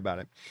wouldn't worry about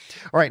it.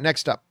 All right,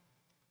 next up.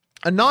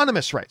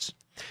 Anonymous writes,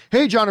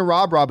 hey, John and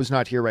Rob. Rob is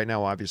not here right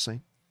now,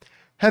 obviously.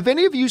 Have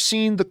any of you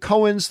seen the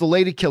Coens, The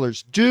Lady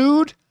Killers?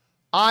 Dude,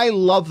 I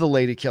love The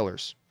Lady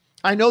Killers.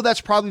 I know that's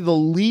probably the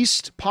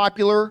least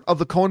popular of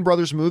the Coen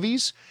brothers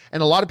movies,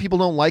 and a lot of people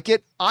don't like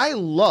it. I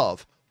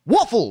love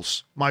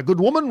Waffles, my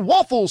good woman,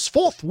 Waffles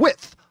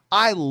forthwith.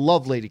 I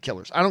love Lady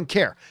Killers. I don't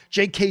care.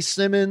 J.K.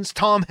 Simmons,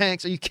 Tom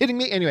Hanks. Are you kidding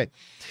me? Anyway,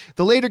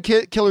 the Lady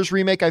Killers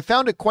remake, I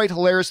found it quite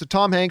hilarious. The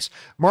Tom Hanks,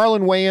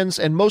 Marlon Wayans,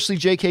 and mostly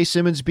J.K.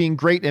 Simmons being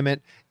great in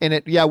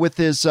it. Yeah, with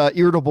his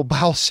irritable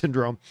bowel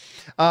syndrome.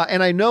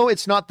 And I know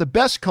it's not the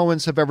best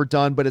Coens have ever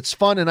done, but it's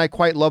fun, and I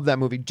quite love that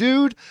movie.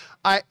 Dude,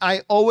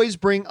 I always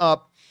bring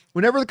up,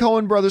 whenever the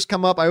Coen brothers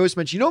come up, I always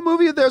mention, you know, a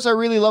movie of theirs I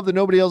really love that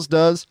nobody else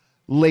does?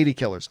 Lady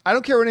Killers. I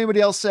don't care what anybody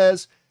else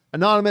says.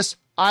 Anonymous,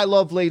 I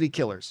love Lady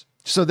Killers.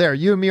 So there,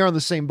 you and me are on the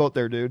same boat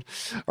there, dude.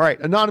 All right,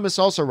 Anonymous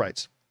also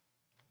writes,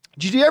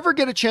 did you ever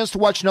get a chance to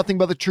watch Nothing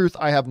But the Truth?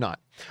 I have not.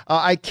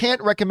 I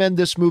can't recommend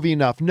this movie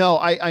enough. No,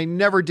 I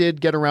never did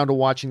get around to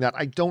watching that.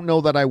 I don't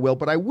know that I will,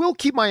 but I will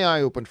keep my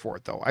eye open for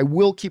it, though. I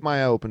will keep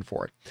my eye open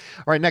for it.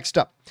 All right, next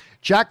up.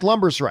 Jack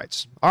Lumbers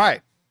writes, all right,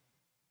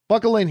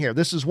 buckle in here.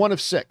 This is one of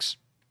 6.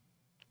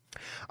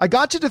 I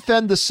got to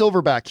defend the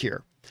Silverback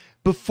here.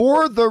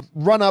 Before the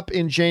run-up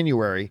in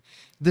January,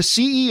 the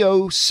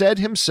CEO said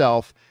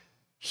himself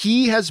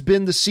he has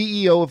been the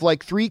CEO of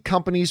like 3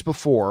 companies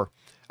before.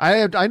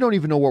 I don't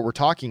even know what we're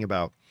talking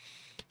about.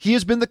 He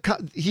has been the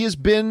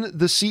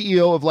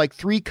CEO of like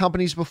 3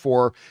 companies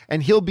before,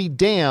 and he'll be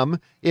damn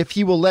if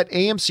he will let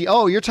AMC.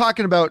 Oh, you're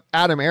talking about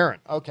Adam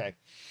Aaron. Okay.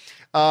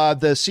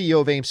 The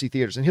CEO of AMC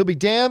Theaters, and he'll be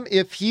damn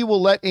if he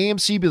will let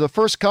AMC be the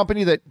first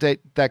company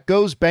that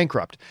goes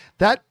bankrupt.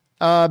 That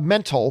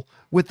mental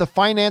with the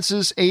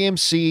finances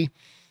AMC.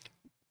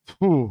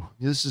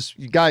 This is,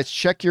 you guys,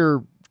 check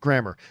your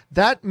grammar.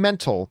 That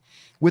mental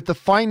with the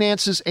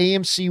finances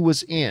AMC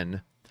was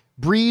in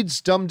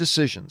breeds dumb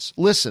decisions.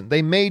 Listen,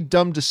 they made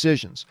dumb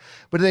decisions,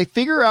 but if they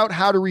figure out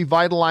how to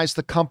revitalize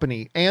the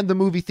company and the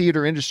movie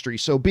theater industry,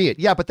 so be it.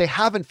 Yeah, but they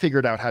haven't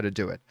figured out how to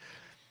do it.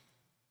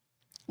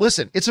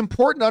 Listen, it's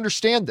important to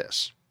understand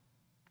this.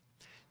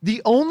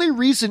 The only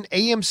reason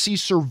AMC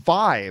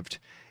survived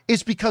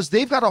is because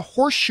they've got a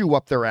horseshoe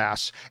up their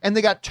ass, and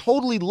they got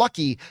totally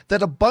lucky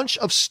that a bunch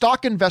of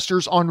stock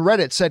investors on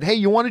Reddit said, hey,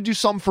 you want to do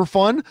something for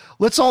fun?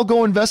 Let's all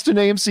go invest in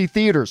AMC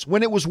theaters,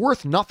 when it was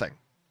worth nothing.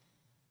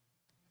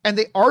 And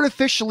they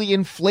artificially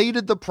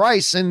inflated the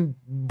price and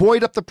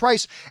buoyed up the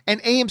price,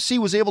 and AMC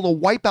was able to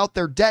wipe out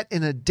their debt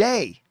in a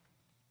day.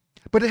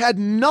 But it had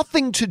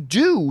nothing to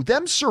do,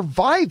 them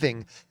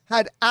surviving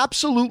had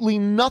absolutely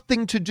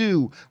nothing to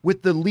do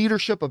with the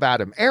leadership of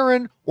Adam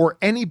Aron or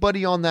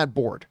anybody on that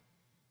board.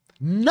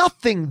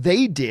 Nothing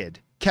they did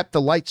kept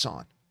the lights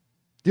on.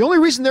 The only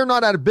reason they're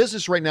not out of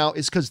business right now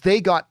is because they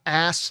got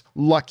ass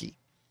lucky.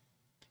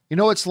 You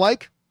know what it's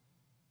like?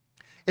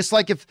 It's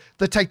like if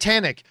the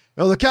Titanic,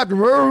 the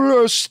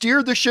captain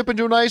steered the ship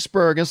into an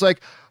iceberg. It's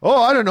like,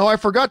 oh, I don't know, I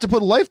forgot to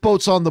put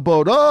lifeboats on the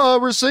boat. Oh,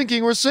 we're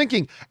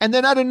sinking. And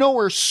then out of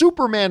nowhere,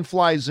 Superman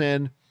flies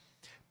in,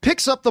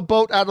 picks up the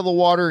boat out of the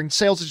water and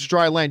sails it to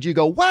dry land. You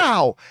go,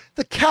 wow,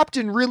 the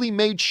captain really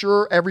made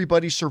sure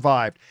everybody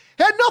survived.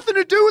 It had nothing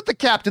to do with the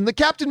captain. The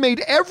captain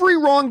made every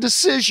wrong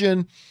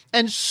decision,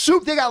 and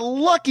they got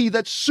lucky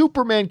that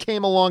Superman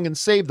came along and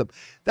saved them.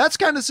 That's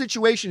kind of the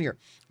situation here.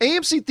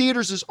 AMC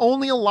Theaters is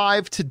only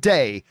alive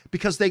today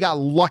because they got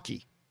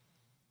lucky.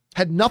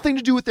 Had nothing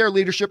to do with their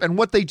leadership, and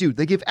what they do,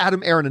 they give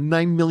Adam Aron a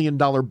 $9 million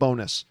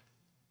bonus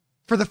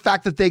for the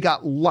fact that they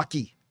got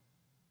lucky.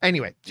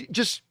 Anyway,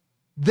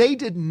 they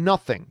did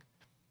nothing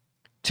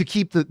to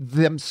keep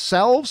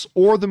themselves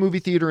or the movie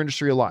theater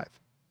industry alive.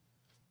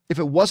 If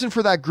it wasn't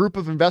for that group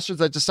of investors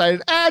that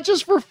decided,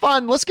 just for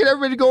fun, let's get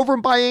everybody to go over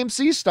and buy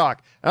AMC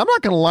stock. And I'm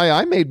not going to lie,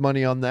 I made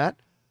money on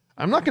that.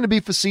 I'm not going to be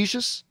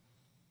facetious.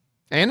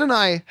 Ann and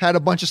I had a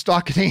bunch of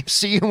stock in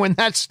AMC, and when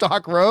that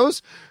stock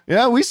rose,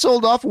 we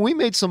sold off and we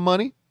made some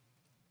money.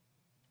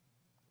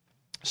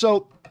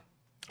 So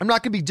I'm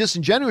not going to be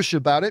disingenuous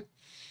about it.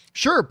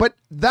 Sure, but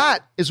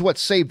that is what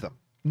saved them.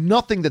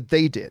 Nothing that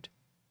they did.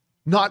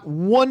 Not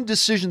one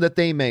decision that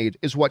they made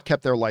is what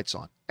kept their lights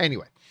on.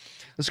 Anyway,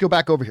 let's go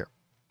back over here.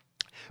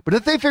 But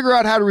if they figure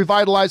out how to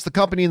revitalize the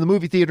company and the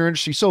movie theater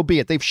industry, so be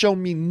it. They've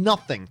shown me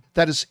nothing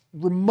that is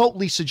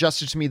remotely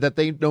suggested to me that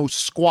they know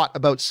squat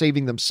about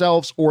saving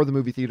themselves or the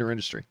movie theater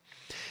industry.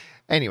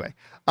 Anyway,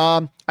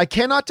 I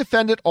cannot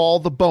defend it all,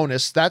 the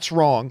bonus. That's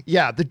wrong.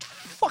 Yeah, the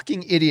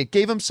fucking idiot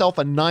gave himself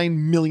a $9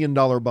 million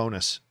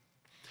bonus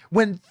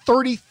when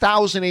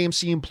 30,000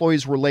 AMC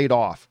employees were laid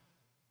off.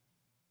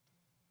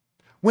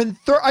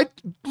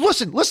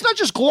 Listen, let's not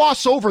just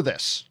gloss over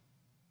this.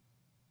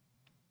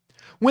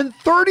 When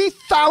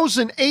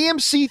 30,000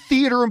 AMC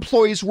theater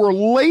employees were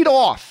laid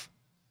off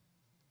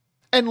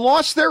and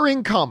lost their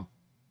income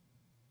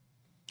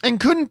and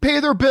couldn't pay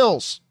their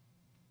bills.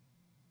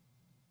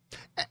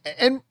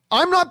 And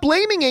I'm not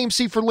blaming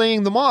AMC for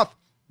laying them off.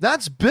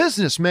 That's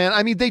business, man.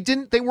 I mean,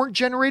 they weren't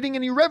generating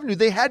any revenue.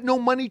 They had no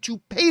money to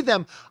pay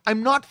them.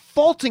 I'm not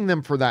faulting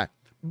them for that.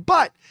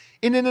 But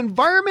in an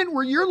environment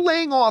where you're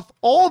laying off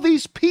all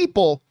these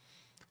people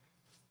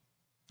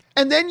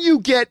and then you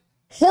get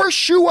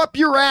horseshoe up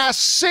your ass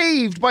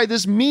saved by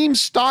this meme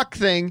stock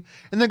thing,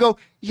 and then go,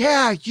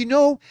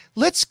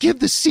 let's give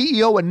the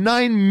CEO a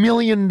 $9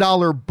 million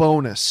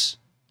bonus.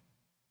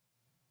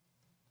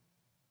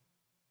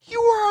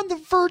 You were on the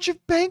verge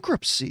of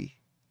bankruptcy.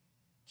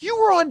 You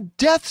were on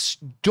death's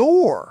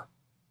door.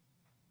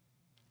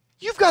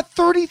 You've got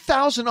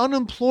 30,000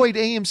 unemployed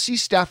AMC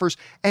staffers,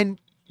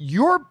 and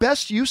your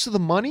best use of the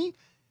money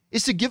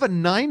is to give a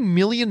 $9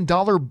 million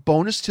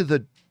bonus to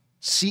the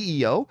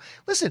CEO.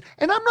 Listen,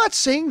 and I'm not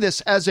saying this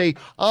as a,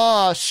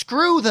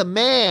 screw the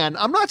man.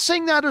 I'm not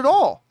saying that at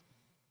all.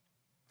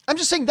 I'm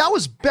just saying that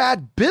was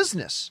bad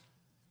business.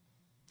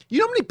 You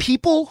know how many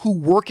people who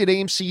work at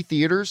AMC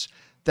theaters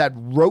that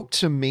wrote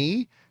to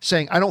me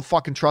saying, I don't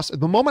fucking trust it.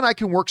 The moment I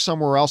can work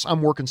somewhere else,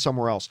 I'm working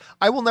somewhere else.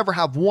 I will never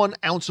have 1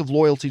 ounce of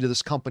loyalty to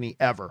this company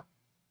ever.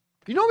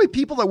 You know how many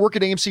people that work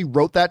at AMC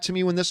wrote that to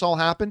me when this all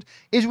happened?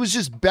 It was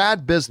just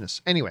bad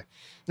business. Anyway,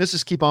 let's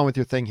just keep on with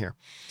your thing here.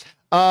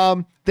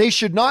 They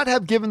should not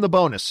have given the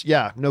bonus.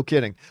 Yeah, no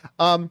kidding.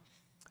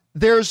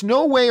 There's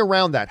no way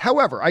around that.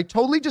 However, I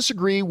totally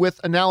disagree with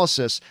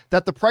analysis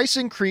that the price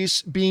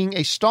increase being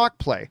a stock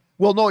play.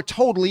 Well, no, it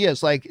totally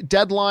is. Like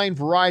Deadline,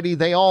 Variety,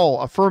 they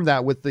all affirm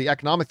that with the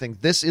economic thing.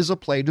 This is a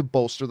play to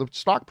bolster the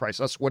stock price.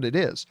 That's what it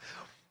is.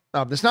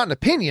 It's not an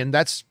opinion.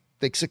 It's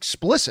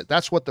explicit.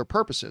 That's what their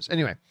purpose is.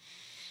 Anyway,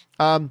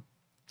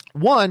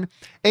 one,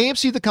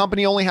 AMC, the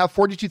company, only have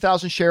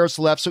 42,000 shares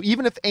left. So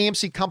even if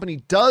AMC company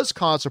does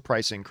cause a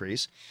price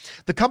increase,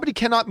 the company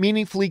cannot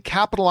meaningfully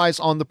capitalize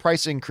on the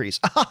price increase.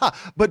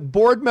 But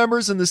board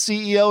members and the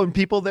CEO and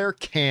people there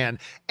can.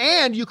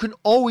 And you can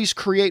always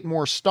create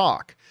more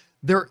stock.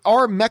 There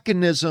are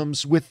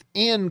mechanisms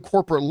within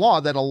corporate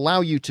law that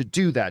allow you to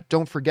do that.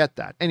 Don't forget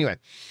that. Anyway,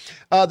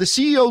 the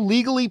CEO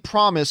legally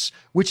promised,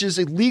 which is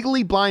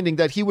legally binding,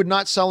 that he would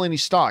not sell any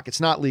stock. It's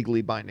not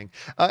legally binding.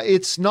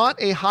 It's not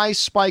a high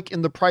spike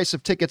in the price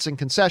of tickets and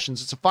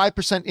concessions. It's a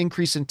 5%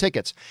 increase in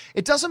tickets.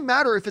 It doesn't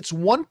matter if it's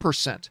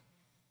 1%.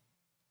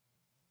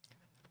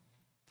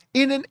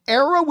 In an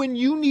era when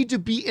you need to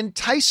be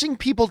enticing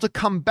people to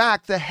come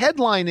back, the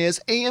headline is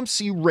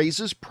AMC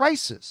raises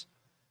prices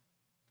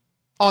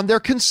on their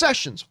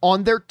concessions,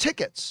 on their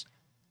tickets.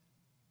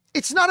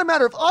 It's not a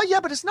matter of, oh yeah,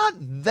 but it's not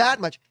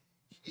that much.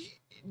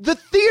 The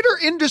theater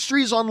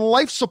industry is on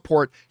life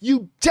support.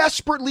 You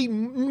desperately,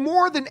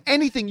 more than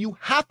anything, you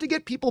have to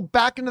get people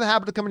back into the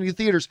habit of coming to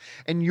theaters.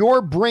 And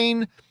your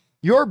brain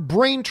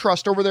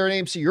trust over there at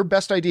AMC, your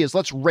best idea is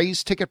let's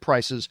raise ticket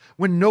prices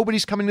when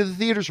nobody's coming to the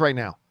theaters right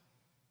now.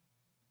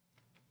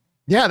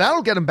 Yeah,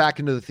 that'll get them back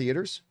into the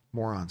theaters.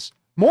 Morons.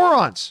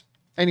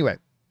 Anyway,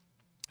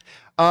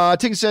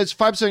 ticket says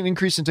 5%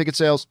 increase in ticket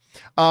sales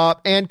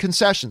and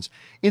concessions.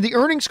 In the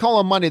earnings call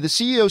on Monday, the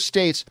CEO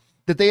states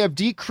that they have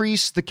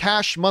decreased the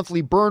cash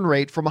monthly burn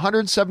rate from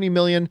 107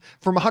 million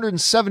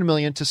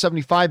to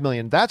 75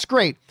 million. That's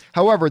great.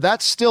 However,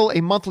 that's still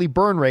a monthly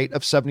burn rate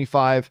of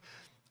 $75.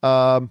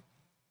 I'm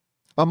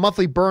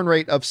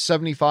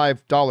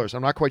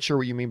not quite sure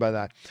what you mean by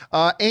that.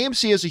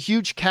 AMC has a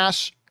huge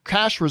cash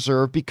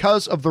reserve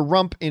because of the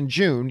rump in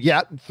June.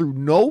 Yeah, through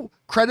no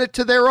credit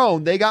to their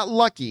own, they got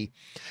lucky.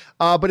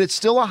 But it's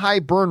still a high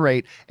burn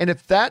rate. And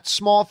if that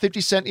small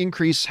 50-cent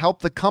increase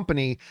helped the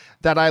company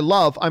that I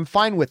love, I'm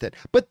fine with it.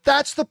 But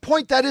that's the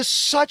point. That is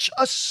such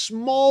a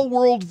small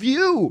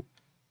worldview.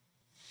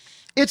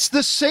 It's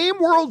the same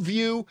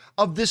worldview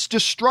of this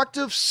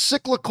destructive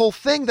cyclical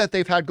thing that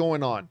they've had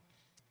going on.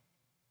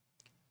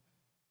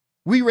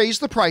 We raise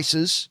the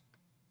prices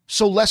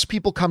so less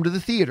people come to the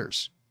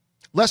theaters.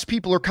 Less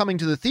people are coming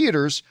to the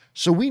theaters,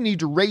 so we need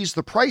to raise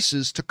the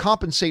prices to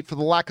compensate for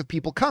the lack of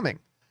people coming.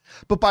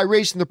 But by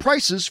raising the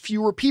prices,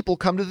 fewer people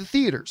come to the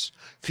theaters.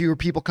 Fewer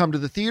people come to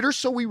the theaters,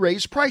 so we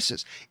raise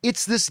prices.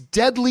 It's this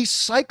deadly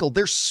cycle.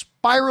 They're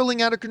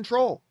spiraling out of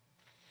control.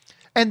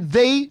 And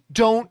they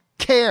don't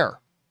care.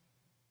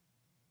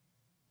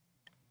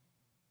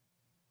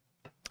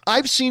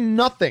 I've seen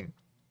nothing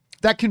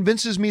that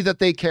convinces me that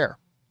they care.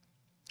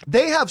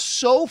 They have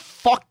so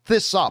fucked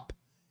this up.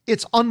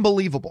 It's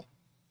unbelievable.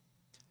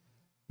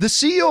 The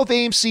CEO of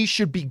AMC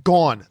should be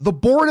gone. The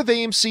board of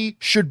AMC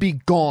should be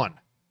gone.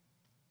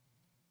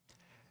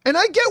 And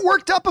I get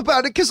worked up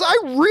about it because I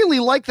really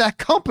like that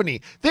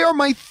company. They are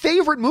my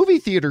favorite movie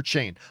theater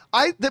chain.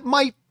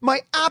 My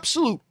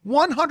absolute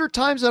 100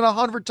 times out of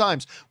 100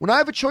 times, when I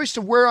have a choice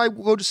to where I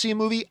go to see a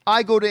movie,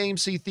 I go to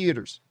AMC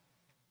theaters.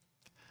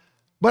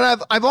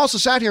 But I've also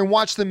sat here and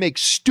watched them make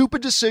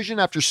stupid decision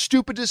after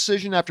stupid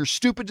decision after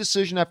stupid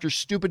decision after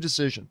stupid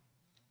decision.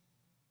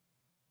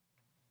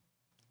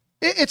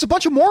 It's a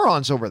bunch of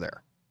morons over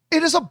there.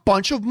 It is a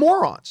bunch of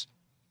morons.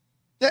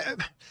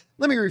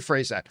 Let me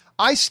rephrase that.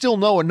 I still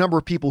know a number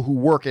of people who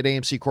work at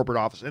AMC corporate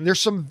office, and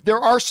there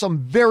are some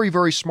very,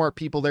 very smart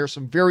people there,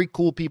 some very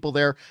cool people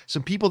there,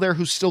 some people there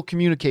who still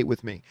communicate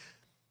with me.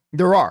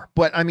 There are,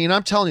 but I mean,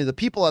 I'm telling you, the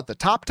people at the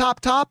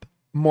top,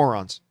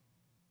 morons.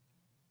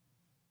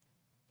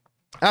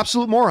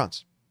 Absolute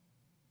morons.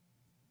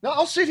 Now,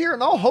 I'll sit here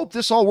and I'll hope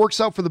this all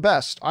works out for the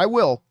best. I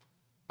will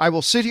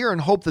sit here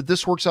and hope that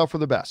this works out for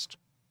the best.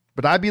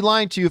 But I'd be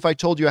lying to you if I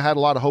told you I had a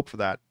lot of hope for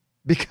that,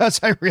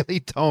 because I really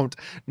don't.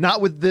 Not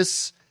with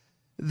this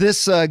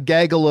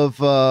gaggle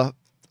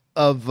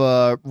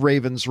of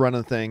ravens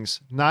running things.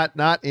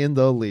 Not in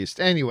the least.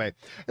 Anyway,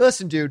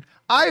 listen, dude,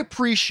 I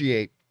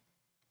appreciate,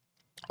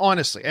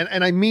 honestly,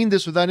 and I mean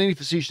this without any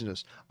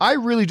facetiousness, I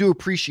really do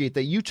appreciate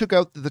that you took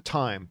out the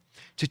time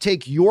to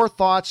take your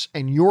thoughts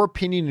and your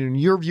opinion and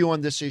your view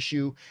on this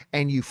issue,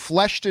 and you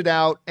fleshed it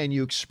out and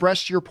you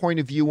expressed your point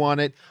of view on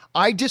it.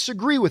 I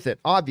disagree with it,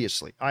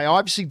 obviously. I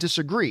obviously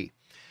disagree,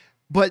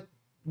 but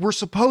we're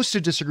supposed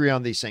to disagree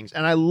on these things.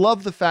 And I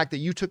love the fact that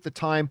you took the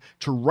time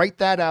to write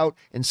that out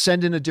and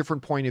send in a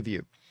different point of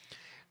view.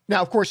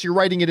 Now, of course, you're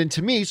writing it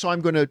into me, so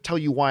I'm going to tell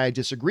you why I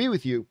disagree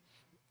with you.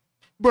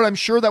 But I'm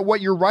sure that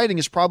what you're writing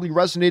is probably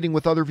resonating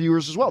with other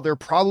viewers as well. There are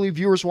probably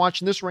viewers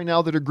watching this right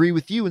now that agree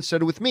with you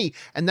instead of with me.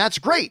 And that's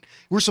great.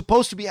 We're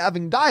supposed to be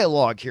having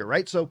dialogue here,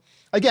 right? So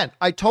again,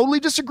 I totally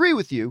disagree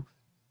with you,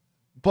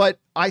 but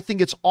I think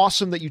it's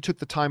awesome that you took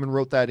the time and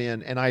wrote that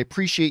in. And I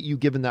appreciate you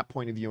giving that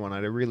point of view on it. I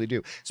really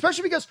do.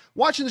 Especially because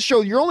watching the show,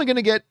 you're only going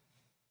to get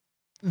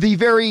the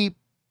very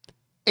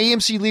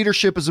AMC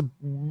leadership is a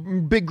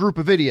big group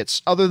of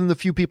idiots, other than the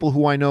few people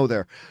who I know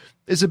there.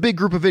 It's a big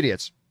group of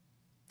idiots.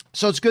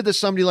 So it's good that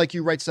somebody like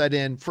you writes that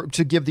in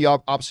to give the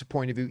opposite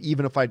point of view,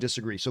 even if I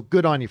disagree. So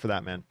good on you for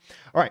that, man.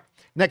 All right,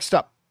 next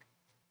up.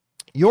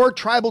 Your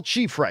tribal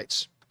chief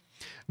writes,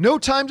 No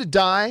Time to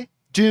Die,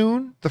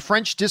 Dune, The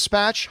French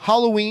Dispatch,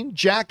 Halloween,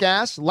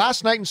 Jackass,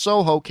 Last Night in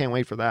Soho, can't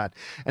wait for that,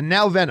 and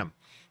now Venom.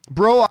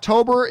 Bro,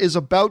 October is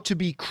about to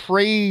be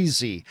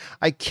crazy.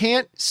 I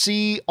can't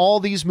see all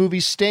these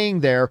movies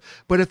staying there,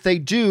 but if they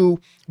do,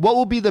 what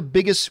will be the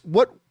biggest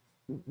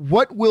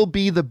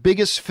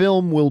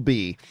film will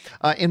be?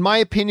 In my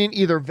opinion,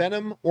 either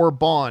Venom or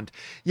Bond.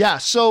 Yeah,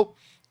 so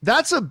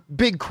that's a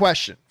big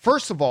question.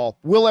 First of all,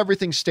 will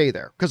everything stay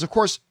there? Because, of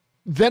course,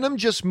 Venom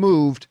just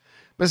moved,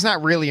 but it's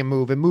not really a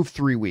move. It moved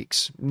 3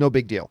 weeks. No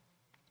big deal.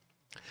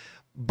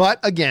 But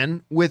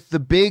again, with the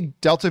big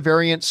Delta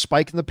variant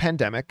spike in the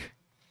pandemic,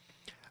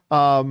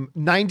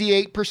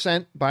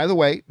 98%, by the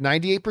way,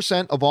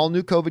 98% of all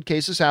new COVID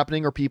cases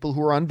happening are people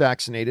who are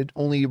unvaccinated.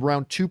 Only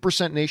around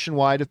 2%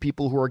 nationwide of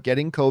people who are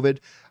getting COVID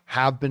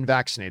have been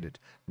vaccinated.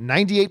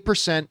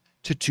 98%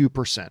 to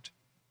 2%.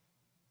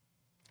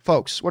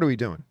 Folks, what are we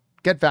doing?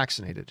 Get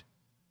vaccinated.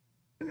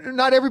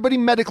 Not everybody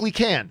medically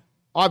can.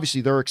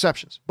 Obviously, there are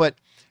exceptions, but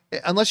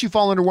unless you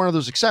fall under one of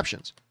those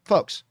exceptions,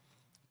 folks,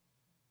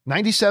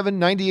 97,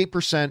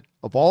 98%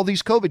 of all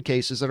these COVID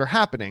cases that are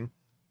happening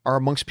are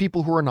amongst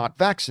people who are not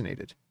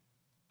vaccinated.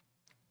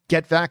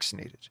 Get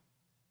vaccinated.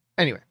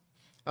 Anyway,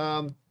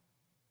 I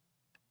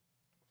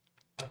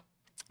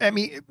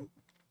mean,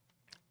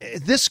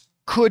 this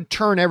could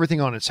turn everything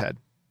on its head.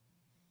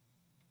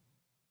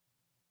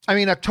 I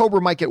mean,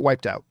 October might get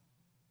wiped out.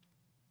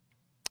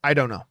 I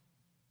don't know.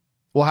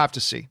 We'll have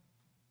to see.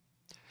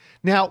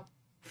 Now,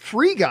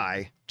 Free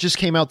Guy just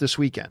came out this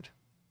weekend,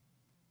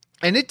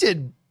 and it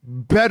did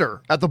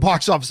better at the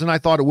box office than I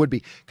thought it would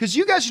be. Because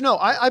you guys know,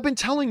 I've been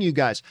telling you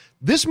guys,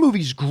 this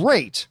movie's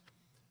great,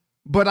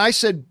 but I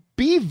said,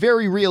 be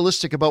very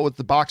realistic about what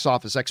the box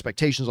office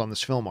expectations on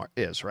this film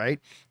is, right?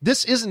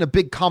 This isn't a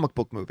big comic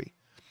book movie.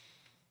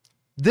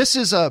 This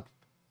is a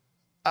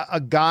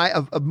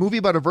movie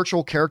about a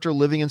virtual character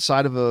living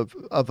inside of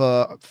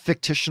a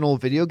fictional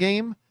video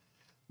game.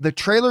 The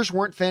trailers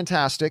weren't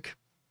fantastic.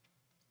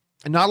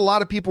 And not a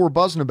lot of people were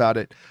buzzing about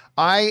it.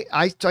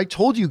 I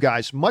told you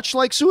guys, much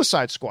like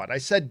Suicide Squad, I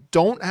said,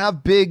 don't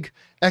have big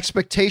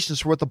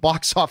expectations for what the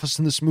box office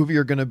in this movie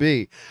are going to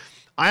be.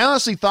 I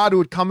honestly thought it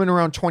would come in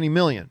around 20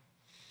 million.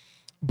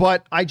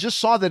 But I just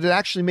saw that it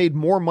actually made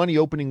more money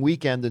opening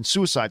weekend than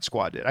Suicide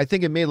Squad did. I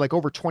think it made like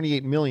over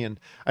 28 million.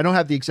 I don't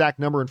have the exact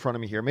number in front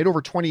of me here. It made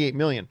over 28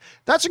 million.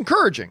 That's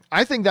encouraging.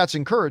 I think that's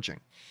encouraging.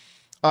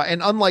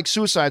 And unlike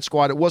Suicide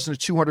Squad, it wasn't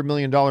a $200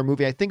 million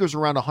movie. I think it was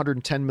around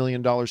 $110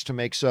 million to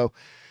make. So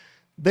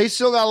they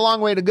still got a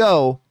long way to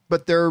go,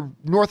 but their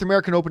North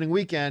American opening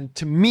weekend,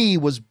 to me,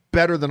 was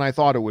better than I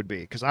thought it would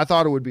be, because I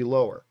thought it would be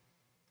lower.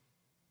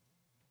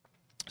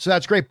 So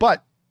that's great.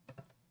 But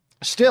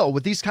still,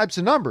 with these types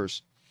of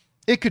numbers,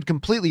 it could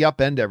completely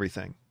upend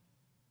everything.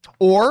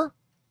 Or,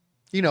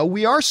 you know,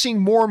 we are seeing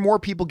more and more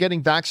people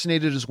getting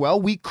vaccinated as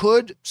well. We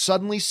could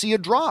suddenly see a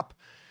drop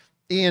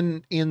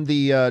in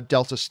the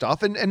Delta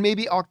stuff, and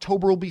maybe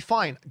October will be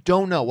fine.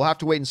 Don't know. We'll have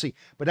to wait and see.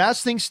 But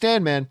as things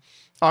stand, man,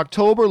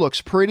 October looks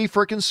pretty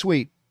freaking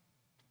sweet.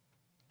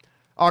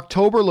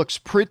 October looks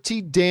pretty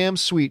damn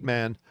sweet,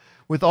 man,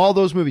 with all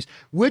those movies.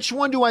 Which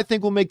one do I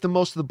think will make the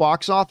most of the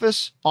box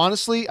office?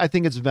 Honestly, I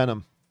think it's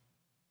Venom.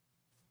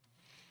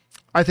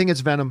 I think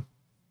it's Venom.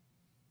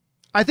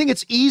 I think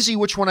it's easy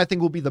which one I think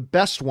will be the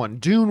best one.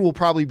 Dune will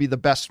probably be the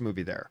best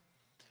movie there.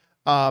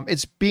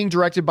 It's being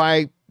directed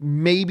by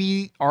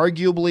maybe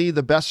arguably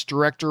the best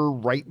director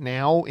right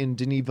now in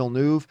Denis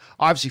Villeneuve.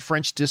 Obviously,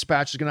 French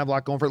Dispatch is going to have a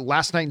lot going for it.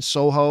 Last Night in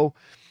Soho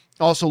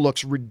also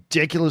looks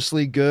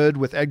ridiculously good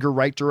with Edgar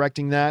Wright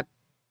directing that.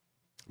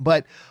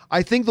 But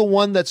I think the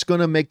one that's going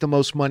to make the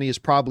most money is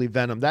probably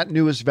Venom. That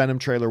newest Venom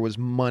trailer was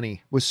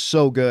money, was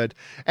so good.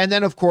 And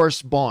then, of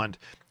course, Bond,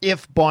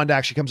 if Bond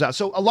actually comes out.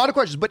 So a lot of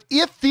questions. But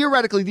if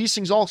theoretically these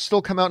things all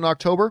still come out in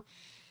October,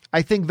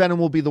 I think Venom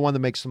will be the one that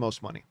makes the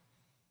most money.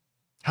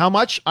 How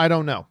much? I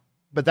don't know.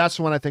 But that's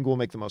the one I think will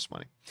make the most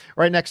money.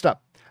 All right, next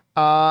up.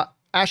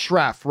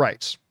 Ashraf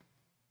writes,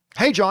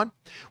 hey, John,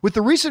 with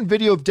the recent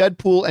video of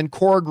Deadpool and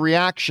Korg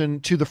reaction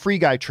to the Free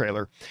Guy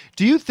trailer,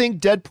 do you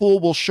think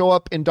Deadpool will show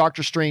up in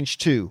Doctor Strange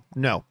 2?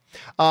 No.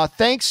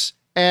 Thanks,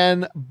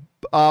 and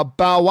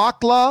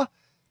Bawakla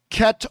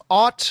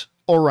Ketot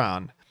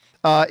Oran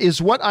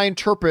is what I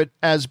interpret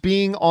as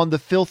being on the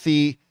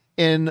filthy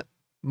in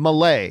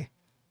Malay.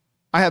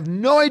 I have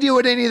no idea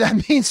what any of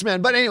that means,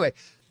 man. But anyway,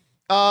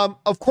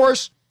 of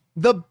course,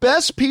 the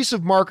best piece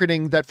of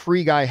marketing that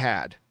Free Guy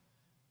had,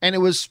 and it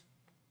was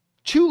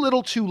too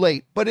little too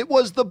late, but it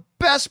was the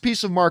best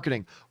piece of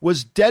marketing,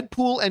 was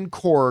Deadpool and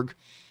Korg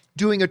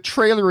doing a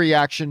trailer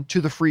reaction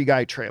to the Free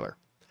Guy trailer.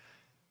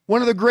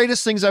 One of the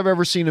greatest things I've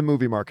ever seen in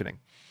movie marketing.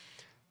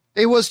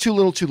 It was too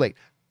little too late.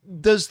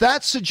 Does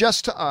that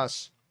suggest to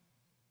us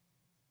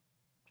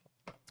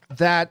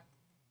that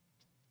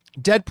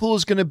Deadpool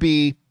is going to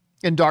be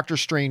in Doctor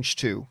Strange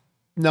 2?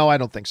 No, I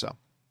don't think so.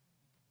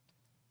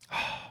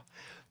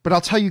 But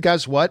I'll tell you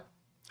guys what.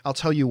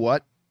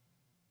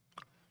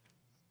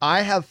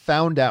 I have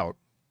found out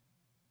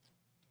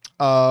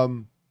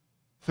from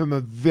a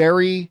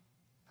very,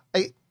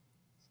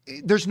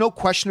 there's no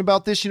question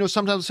about this. You know,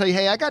 sometimes I'll say,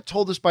 hey, I got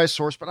told this by a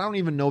source, but I don't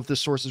even know if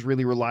this source is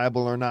really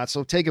reliable or not.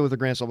 So take it with a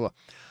grain of salt.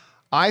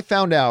 I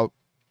found out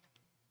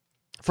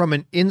from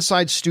an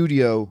inside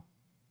studio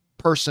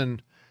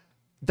person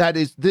that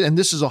is, and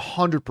this is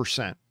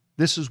 100%,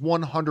 this is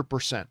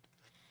 100%,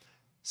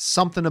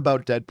 something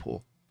about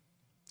Deadpool.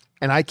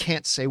 And I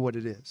can't say what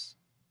it is.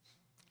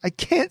 I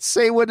can't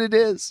say what it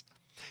is.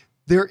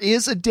 There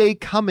is a day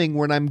coming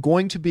when I'm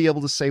going to be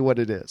able to say what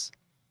it is.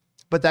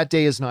 But that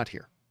day is not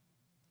here.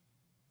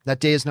 That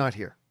day is not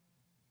here.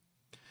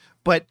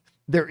 But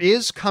there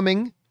is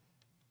coming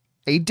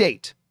a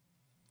date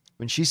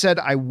when she said,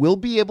 I will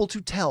be able to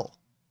tell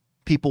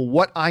people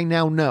what I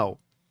now know.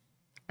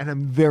 And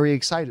I'm very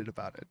excited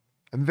about it.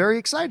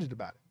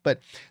 But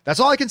that's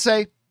all I can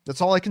say.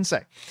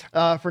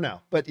 For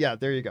now. But yeah,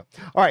 there you go.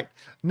 All right.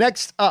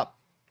 Next up,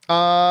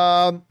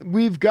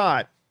 we've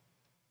got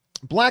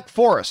Black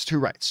Forest, who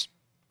writes,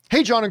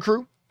 "Hey, John and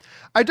crew.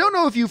 I don't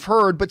know if you've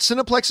heard, but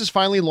Cineplex has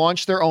finally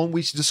launched their own,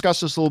 we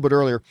discussed this a little bit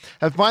earlier,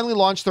 have finally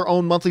launched their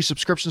own monthly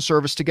subscription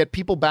service to get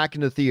people back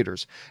into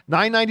theaters.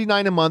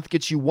 $9.99 a month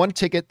gets you one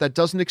ticket that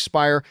doesn't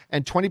expire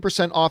and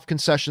 20% off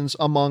concessions,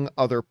 among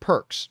other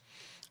perks.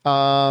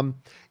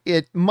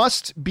 It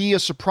must be a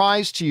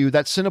surprise to you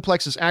that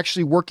Cineplex is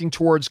actually working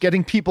towards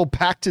getting people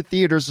back to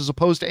theaters as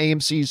opposed to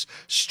AMC's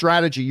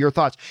strategy. Your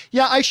thoughts?"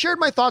 Yeah, I shared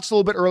my thoughts a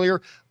little bit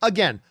earlier.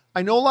 Again,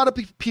 I know a lot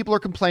of people are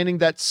complaining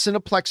that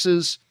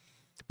Cineplex's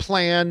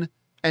plan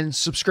and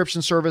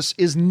subscription service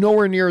is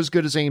nowhere near as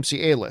good as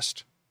AMC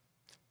A-List,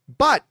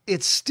 but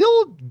it's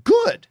still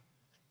good.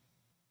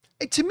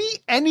 To me,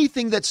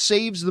 anything that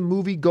saves the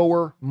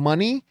moviegoer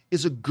money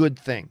is a good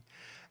thing.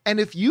 And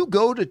if you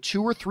go to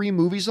 2 or 3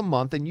 movies a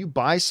month and you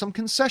buy some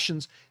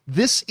concessions,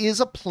 this is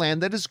a plan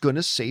that is going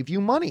to save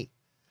you money.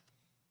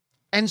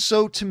 And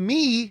so to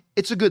me,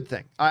 it's a good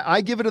thing.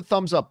 I give it a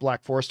thumbs up,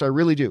 Black Forest. I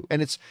really do.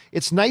 And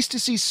it's nice to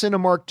see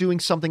Cinemark doing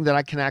something that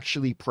I can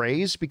actually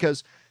praise,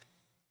 because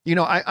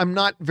I'm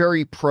not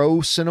very pro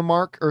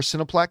Cinemark, or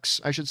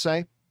Cineplex, I should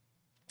say.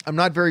 I'm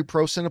not very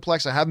pro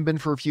Cineplex. I haven't been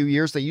for a few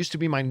years. They used to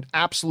be my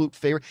absolute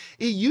favorite.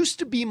 It used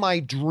to be my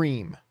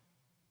dream.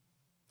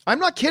 I'm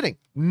not kidding.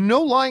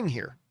 No lying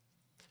here.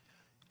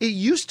 It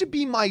used to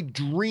be my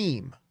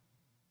dream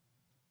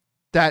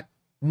that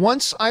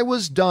once I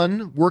was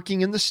done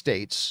working in the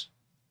States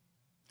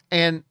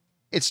and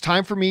it's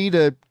time for me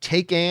to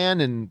take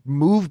Anne and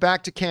move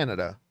back to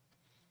Canada,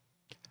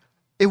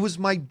 it was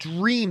my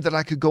dream that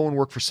I could go and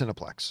work for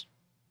Cineplex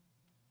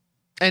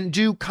and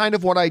do kind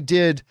of what I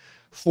did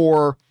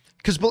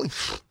because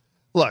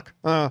look,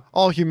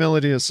 all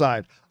humility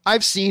aside,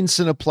 I've seen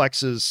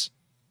Cineplex's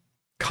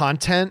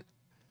content.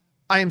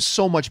 I am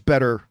so much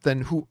better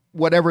than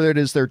whatever it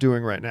is they're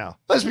doing right now.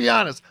 Let's be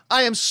honest.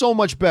 I am so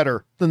much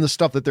better than the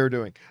stuff that they're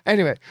doing.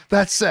 Anyway,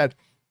 that said,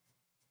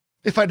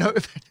 if I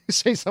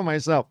say so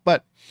myself,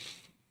 but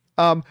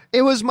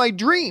it was my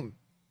dream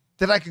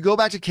that I could go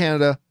back to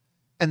Canada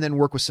and then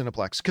work with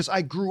Cineplex, because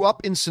I grew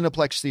up in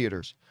Cineplex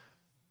theaters.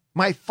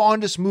 My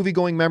fondest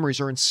movie-going memories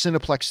are in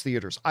Cineplex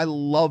theaters. I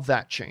love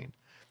that chain,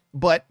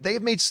 but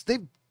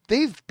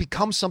they've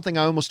become something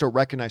I almost don't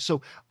recognize.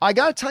 So I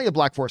got to tell you,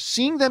 Black Forest,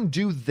 seeing them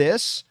do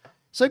this,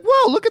 it's like,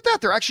 whoa, look at that.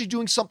 They're actually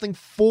doing something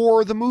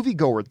for the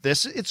moviegoer.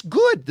 It's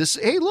good.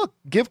 Hey, look,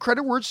 give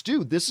credit where it's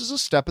due. This is a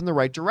step in the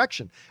right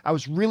direction. I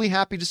was really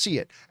happy to see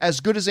it.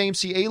 As good as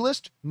AMC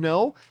A-List?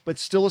 No, but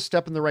still a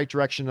step in the right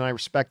direction, and I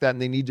respect that, and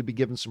they need to be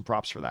given some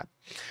props for that.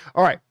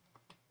 All right.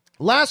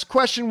 Last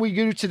question we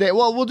do today.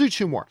 Well, we'll do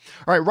 2 more.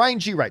 All right. Ryan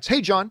G writes,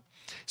 "Hey, John.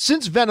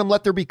 Since Venom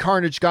Let There Be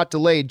Carnage got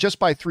delayed just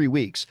by 3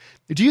 weeks,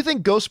 do you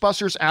think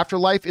Ghostbusters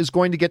Afterlife is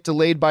going to get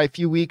delayed by a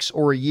few weeks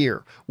or a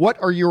year? What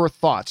are your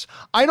thoughts?"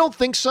 I don't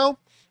think so.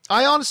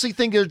 I honestly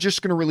think they're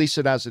just going to release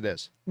it as it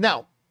is.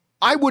 Now,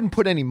 I wouldn't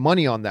put any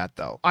money on that,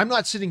 though. I'm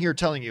not sitting here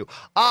telling you,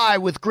 "I,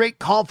 with great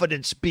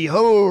confidence,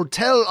 behold,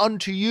 tell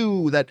unto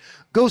you that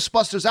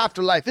Ghostbusters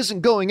Afterlife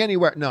isn't going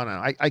anywhere." No,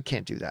 I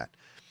can't do that.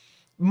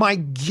 My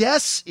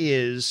guess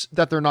is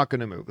that they're not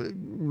going to move.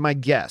 My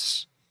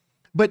guess.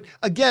 But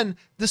again,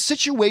 the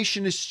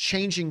situation is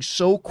changing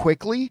so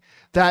quickly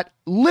that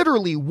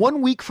literally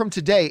 1 week from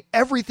today,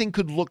 everything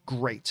could look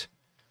great.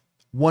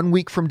 1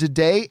 week from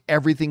today,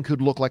 everything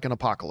could look like an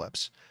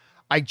apocalypse.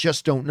 I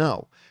just don't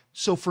know.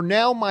 So for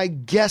now, my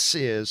guess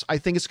is I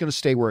think it's going to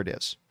stay where it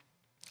is.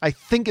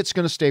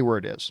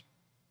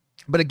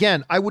 But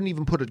again, I wouldn't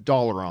even put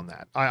 $1 on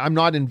that. I'm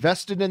not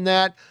invested in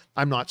that.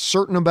 I'm not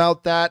certain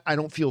about that. I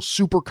don't feel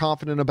super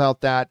confident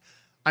about that.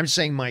 I'm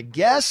saying my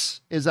guess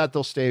is that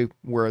it'll stay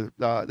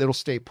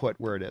put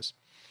where it is.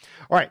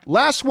 All right.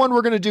 Last one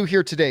we're going to do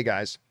here today,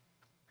 guys.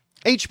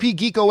 HP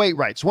Geek 08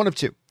 writes, 1 of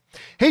 2.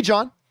 "Hey,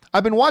 John,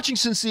 I've been watching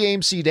since the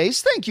AMC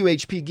days." Thank you,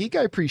 HP Geek.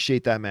 I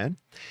appreciate that, man.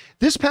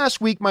 "This past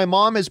week, my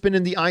mom has been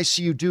in the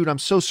ICU. Dude, I'm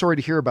so sorry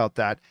to hear about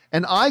that.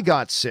 And I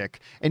got sick.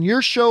 And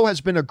your show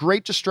has been a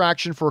great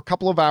distraction for a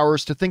couple of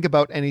hours to think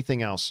about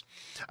anything else.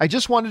 I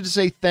just wanted to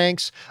say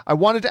thanks. I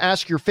wanted to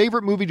ask your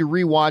favorite movie to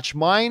rewatch.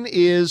 Mine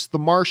is The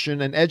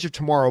Martian and Edge of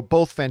Tomorrow,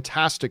 both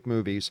fantastic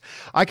movies.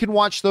 I can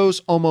watch those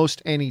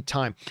almost any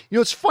time."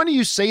 It's funny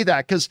you say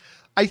that, because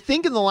I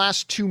think in the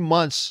last 2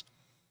 months,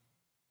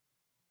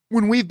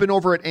 when we've been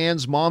over at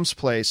Anne's mom's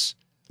place,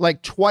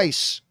 like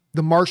twice,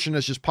 The Martian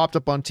has just popped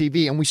up on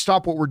TV and we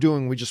stop what we're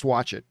doing. We just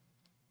watch it.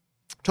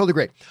 Totally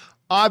great.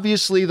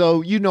 Obviously,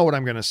 though, you know what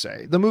I'm going to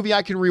say. The movie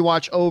I can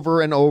rewatch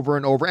over and over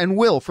and over and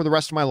will for the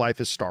rest of my life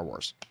is Star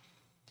Wars.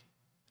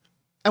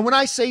 And when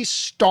I say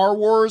Star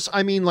Wars,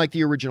 I mean like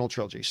the original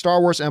trilogy, Star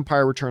Wars,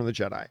 Empire, Return of the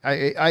Jedi.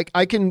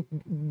 I can,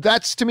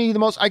 that's to me the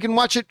most, I can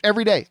watch it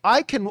every day.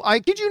 I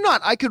kid you not,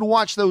 I could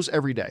watch those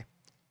every day.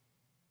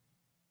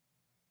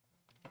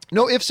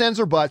 No ifs, ands,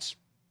 or buts.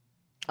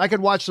 I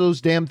could watch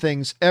those damn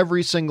things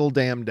every single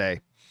damn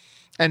day.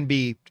 and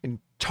be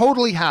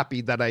totally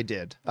happy that I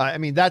did. I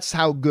mean, that's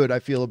how good I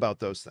feel about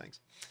those things.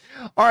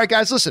 All right,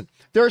 guys, listen,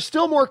 there are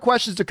still more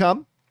questions to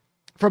come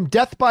from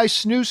Death by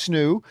Snoo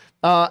Snoo,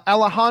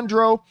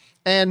 Alejandro,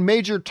 and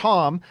Major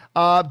Tom.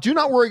 Do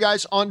not worry,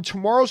 guys. On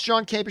tomorrow's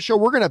John Campea Show,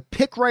 we're going to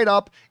pick right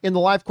up in the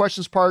live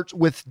questions part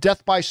with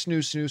Death by Snoo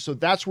Snoo. So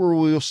that's where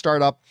we'll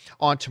start up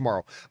on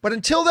tomorrow. But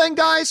until then,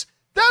 guys,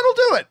 that'll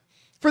do it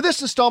for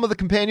this installment of the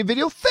companion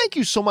video. Thank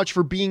you so much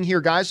for being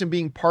here, guys, and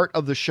being part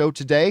of the show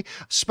today.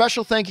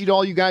 Special thank you to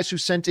all you guys who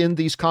sent in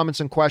these comments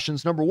and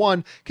questions. Number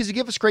one, because you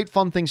give us great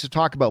fun things to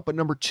talk about. But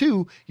number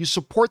two, you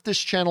support this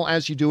channel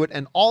as you do it.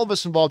 And all of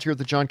us involved here at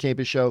the John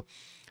Campea Show,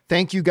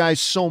 thank you guys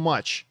so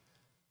much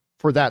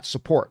for that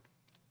support.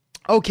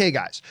 Okay,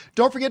 guys,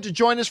 don't forget to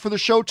join us for the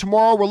show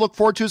tomorrow. We'll look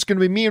forward to it. It's going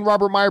to be me and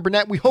Robert Meyer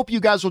Burnett. We hope you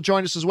guys will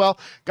join us as well.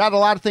 Got a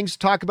lot of things to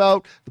talk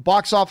about. The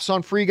box office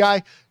on Free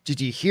Guy.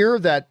 Did you hear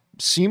that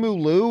Simu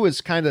Liu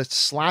is kind of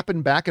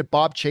slapping back at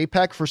Bob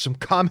Chapek for some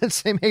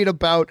comments they made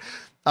about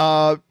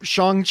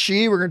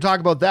Shang-Chi? We're going to talk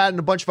about that and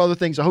a bunch of other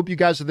things. I hope you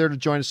guys are there to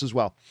join us as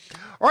well.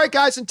 All right,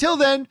 guys, until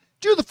then,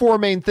 do the four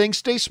main things.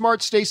 Stay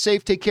smart, stay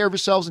safe, take care of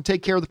yourselves, and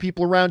take care of the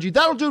people around you.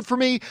 That'll do it for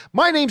me.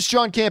 My name's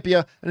John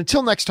Campea, and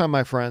until next time,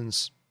 my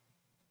friends,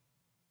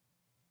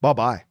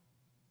 bye-bye.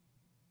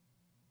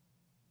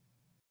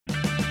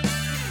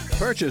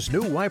 Purchase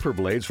new wiper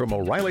blades from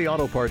O'Reilly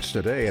Auto Parts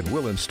today and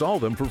we'll install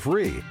them for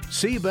free.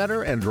 See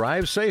better and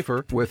drive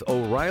safer with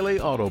O'Reilly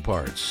Auto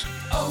Parts.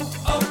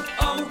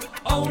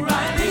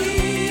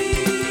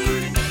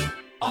 O'Reilly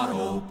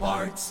Auto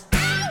Parts.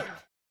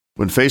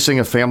 When facing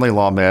a family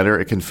law matter,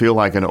 it can feel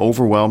like an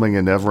overwhelming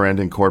and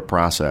never-ending court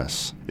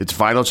process. It's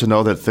vital to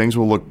know that things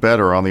will look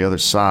better on the other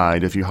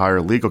side if you hire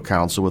legal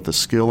counsel with the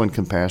skill and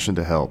compassion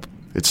to help.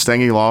 At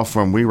Stengy Law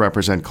Firm, we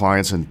represent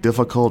clients in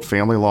difficult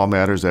family law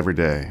matters every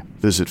day.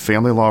 Visit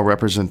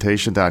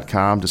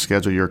FamilyLawRepresentation.com to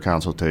schedule your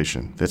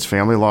consultation. That's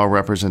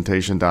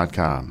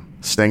FamilyLawRepresentation.com.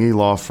 Stengy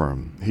Law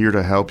Firm, here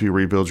to help you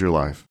rebuild your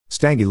life.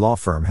 Stange Law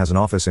Firm has an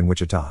office in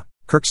Wichita.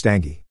 Kirk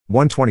Stange,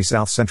 120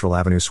 South Central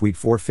Avenue, Suite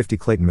 450,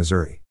 Clayton, Missouri.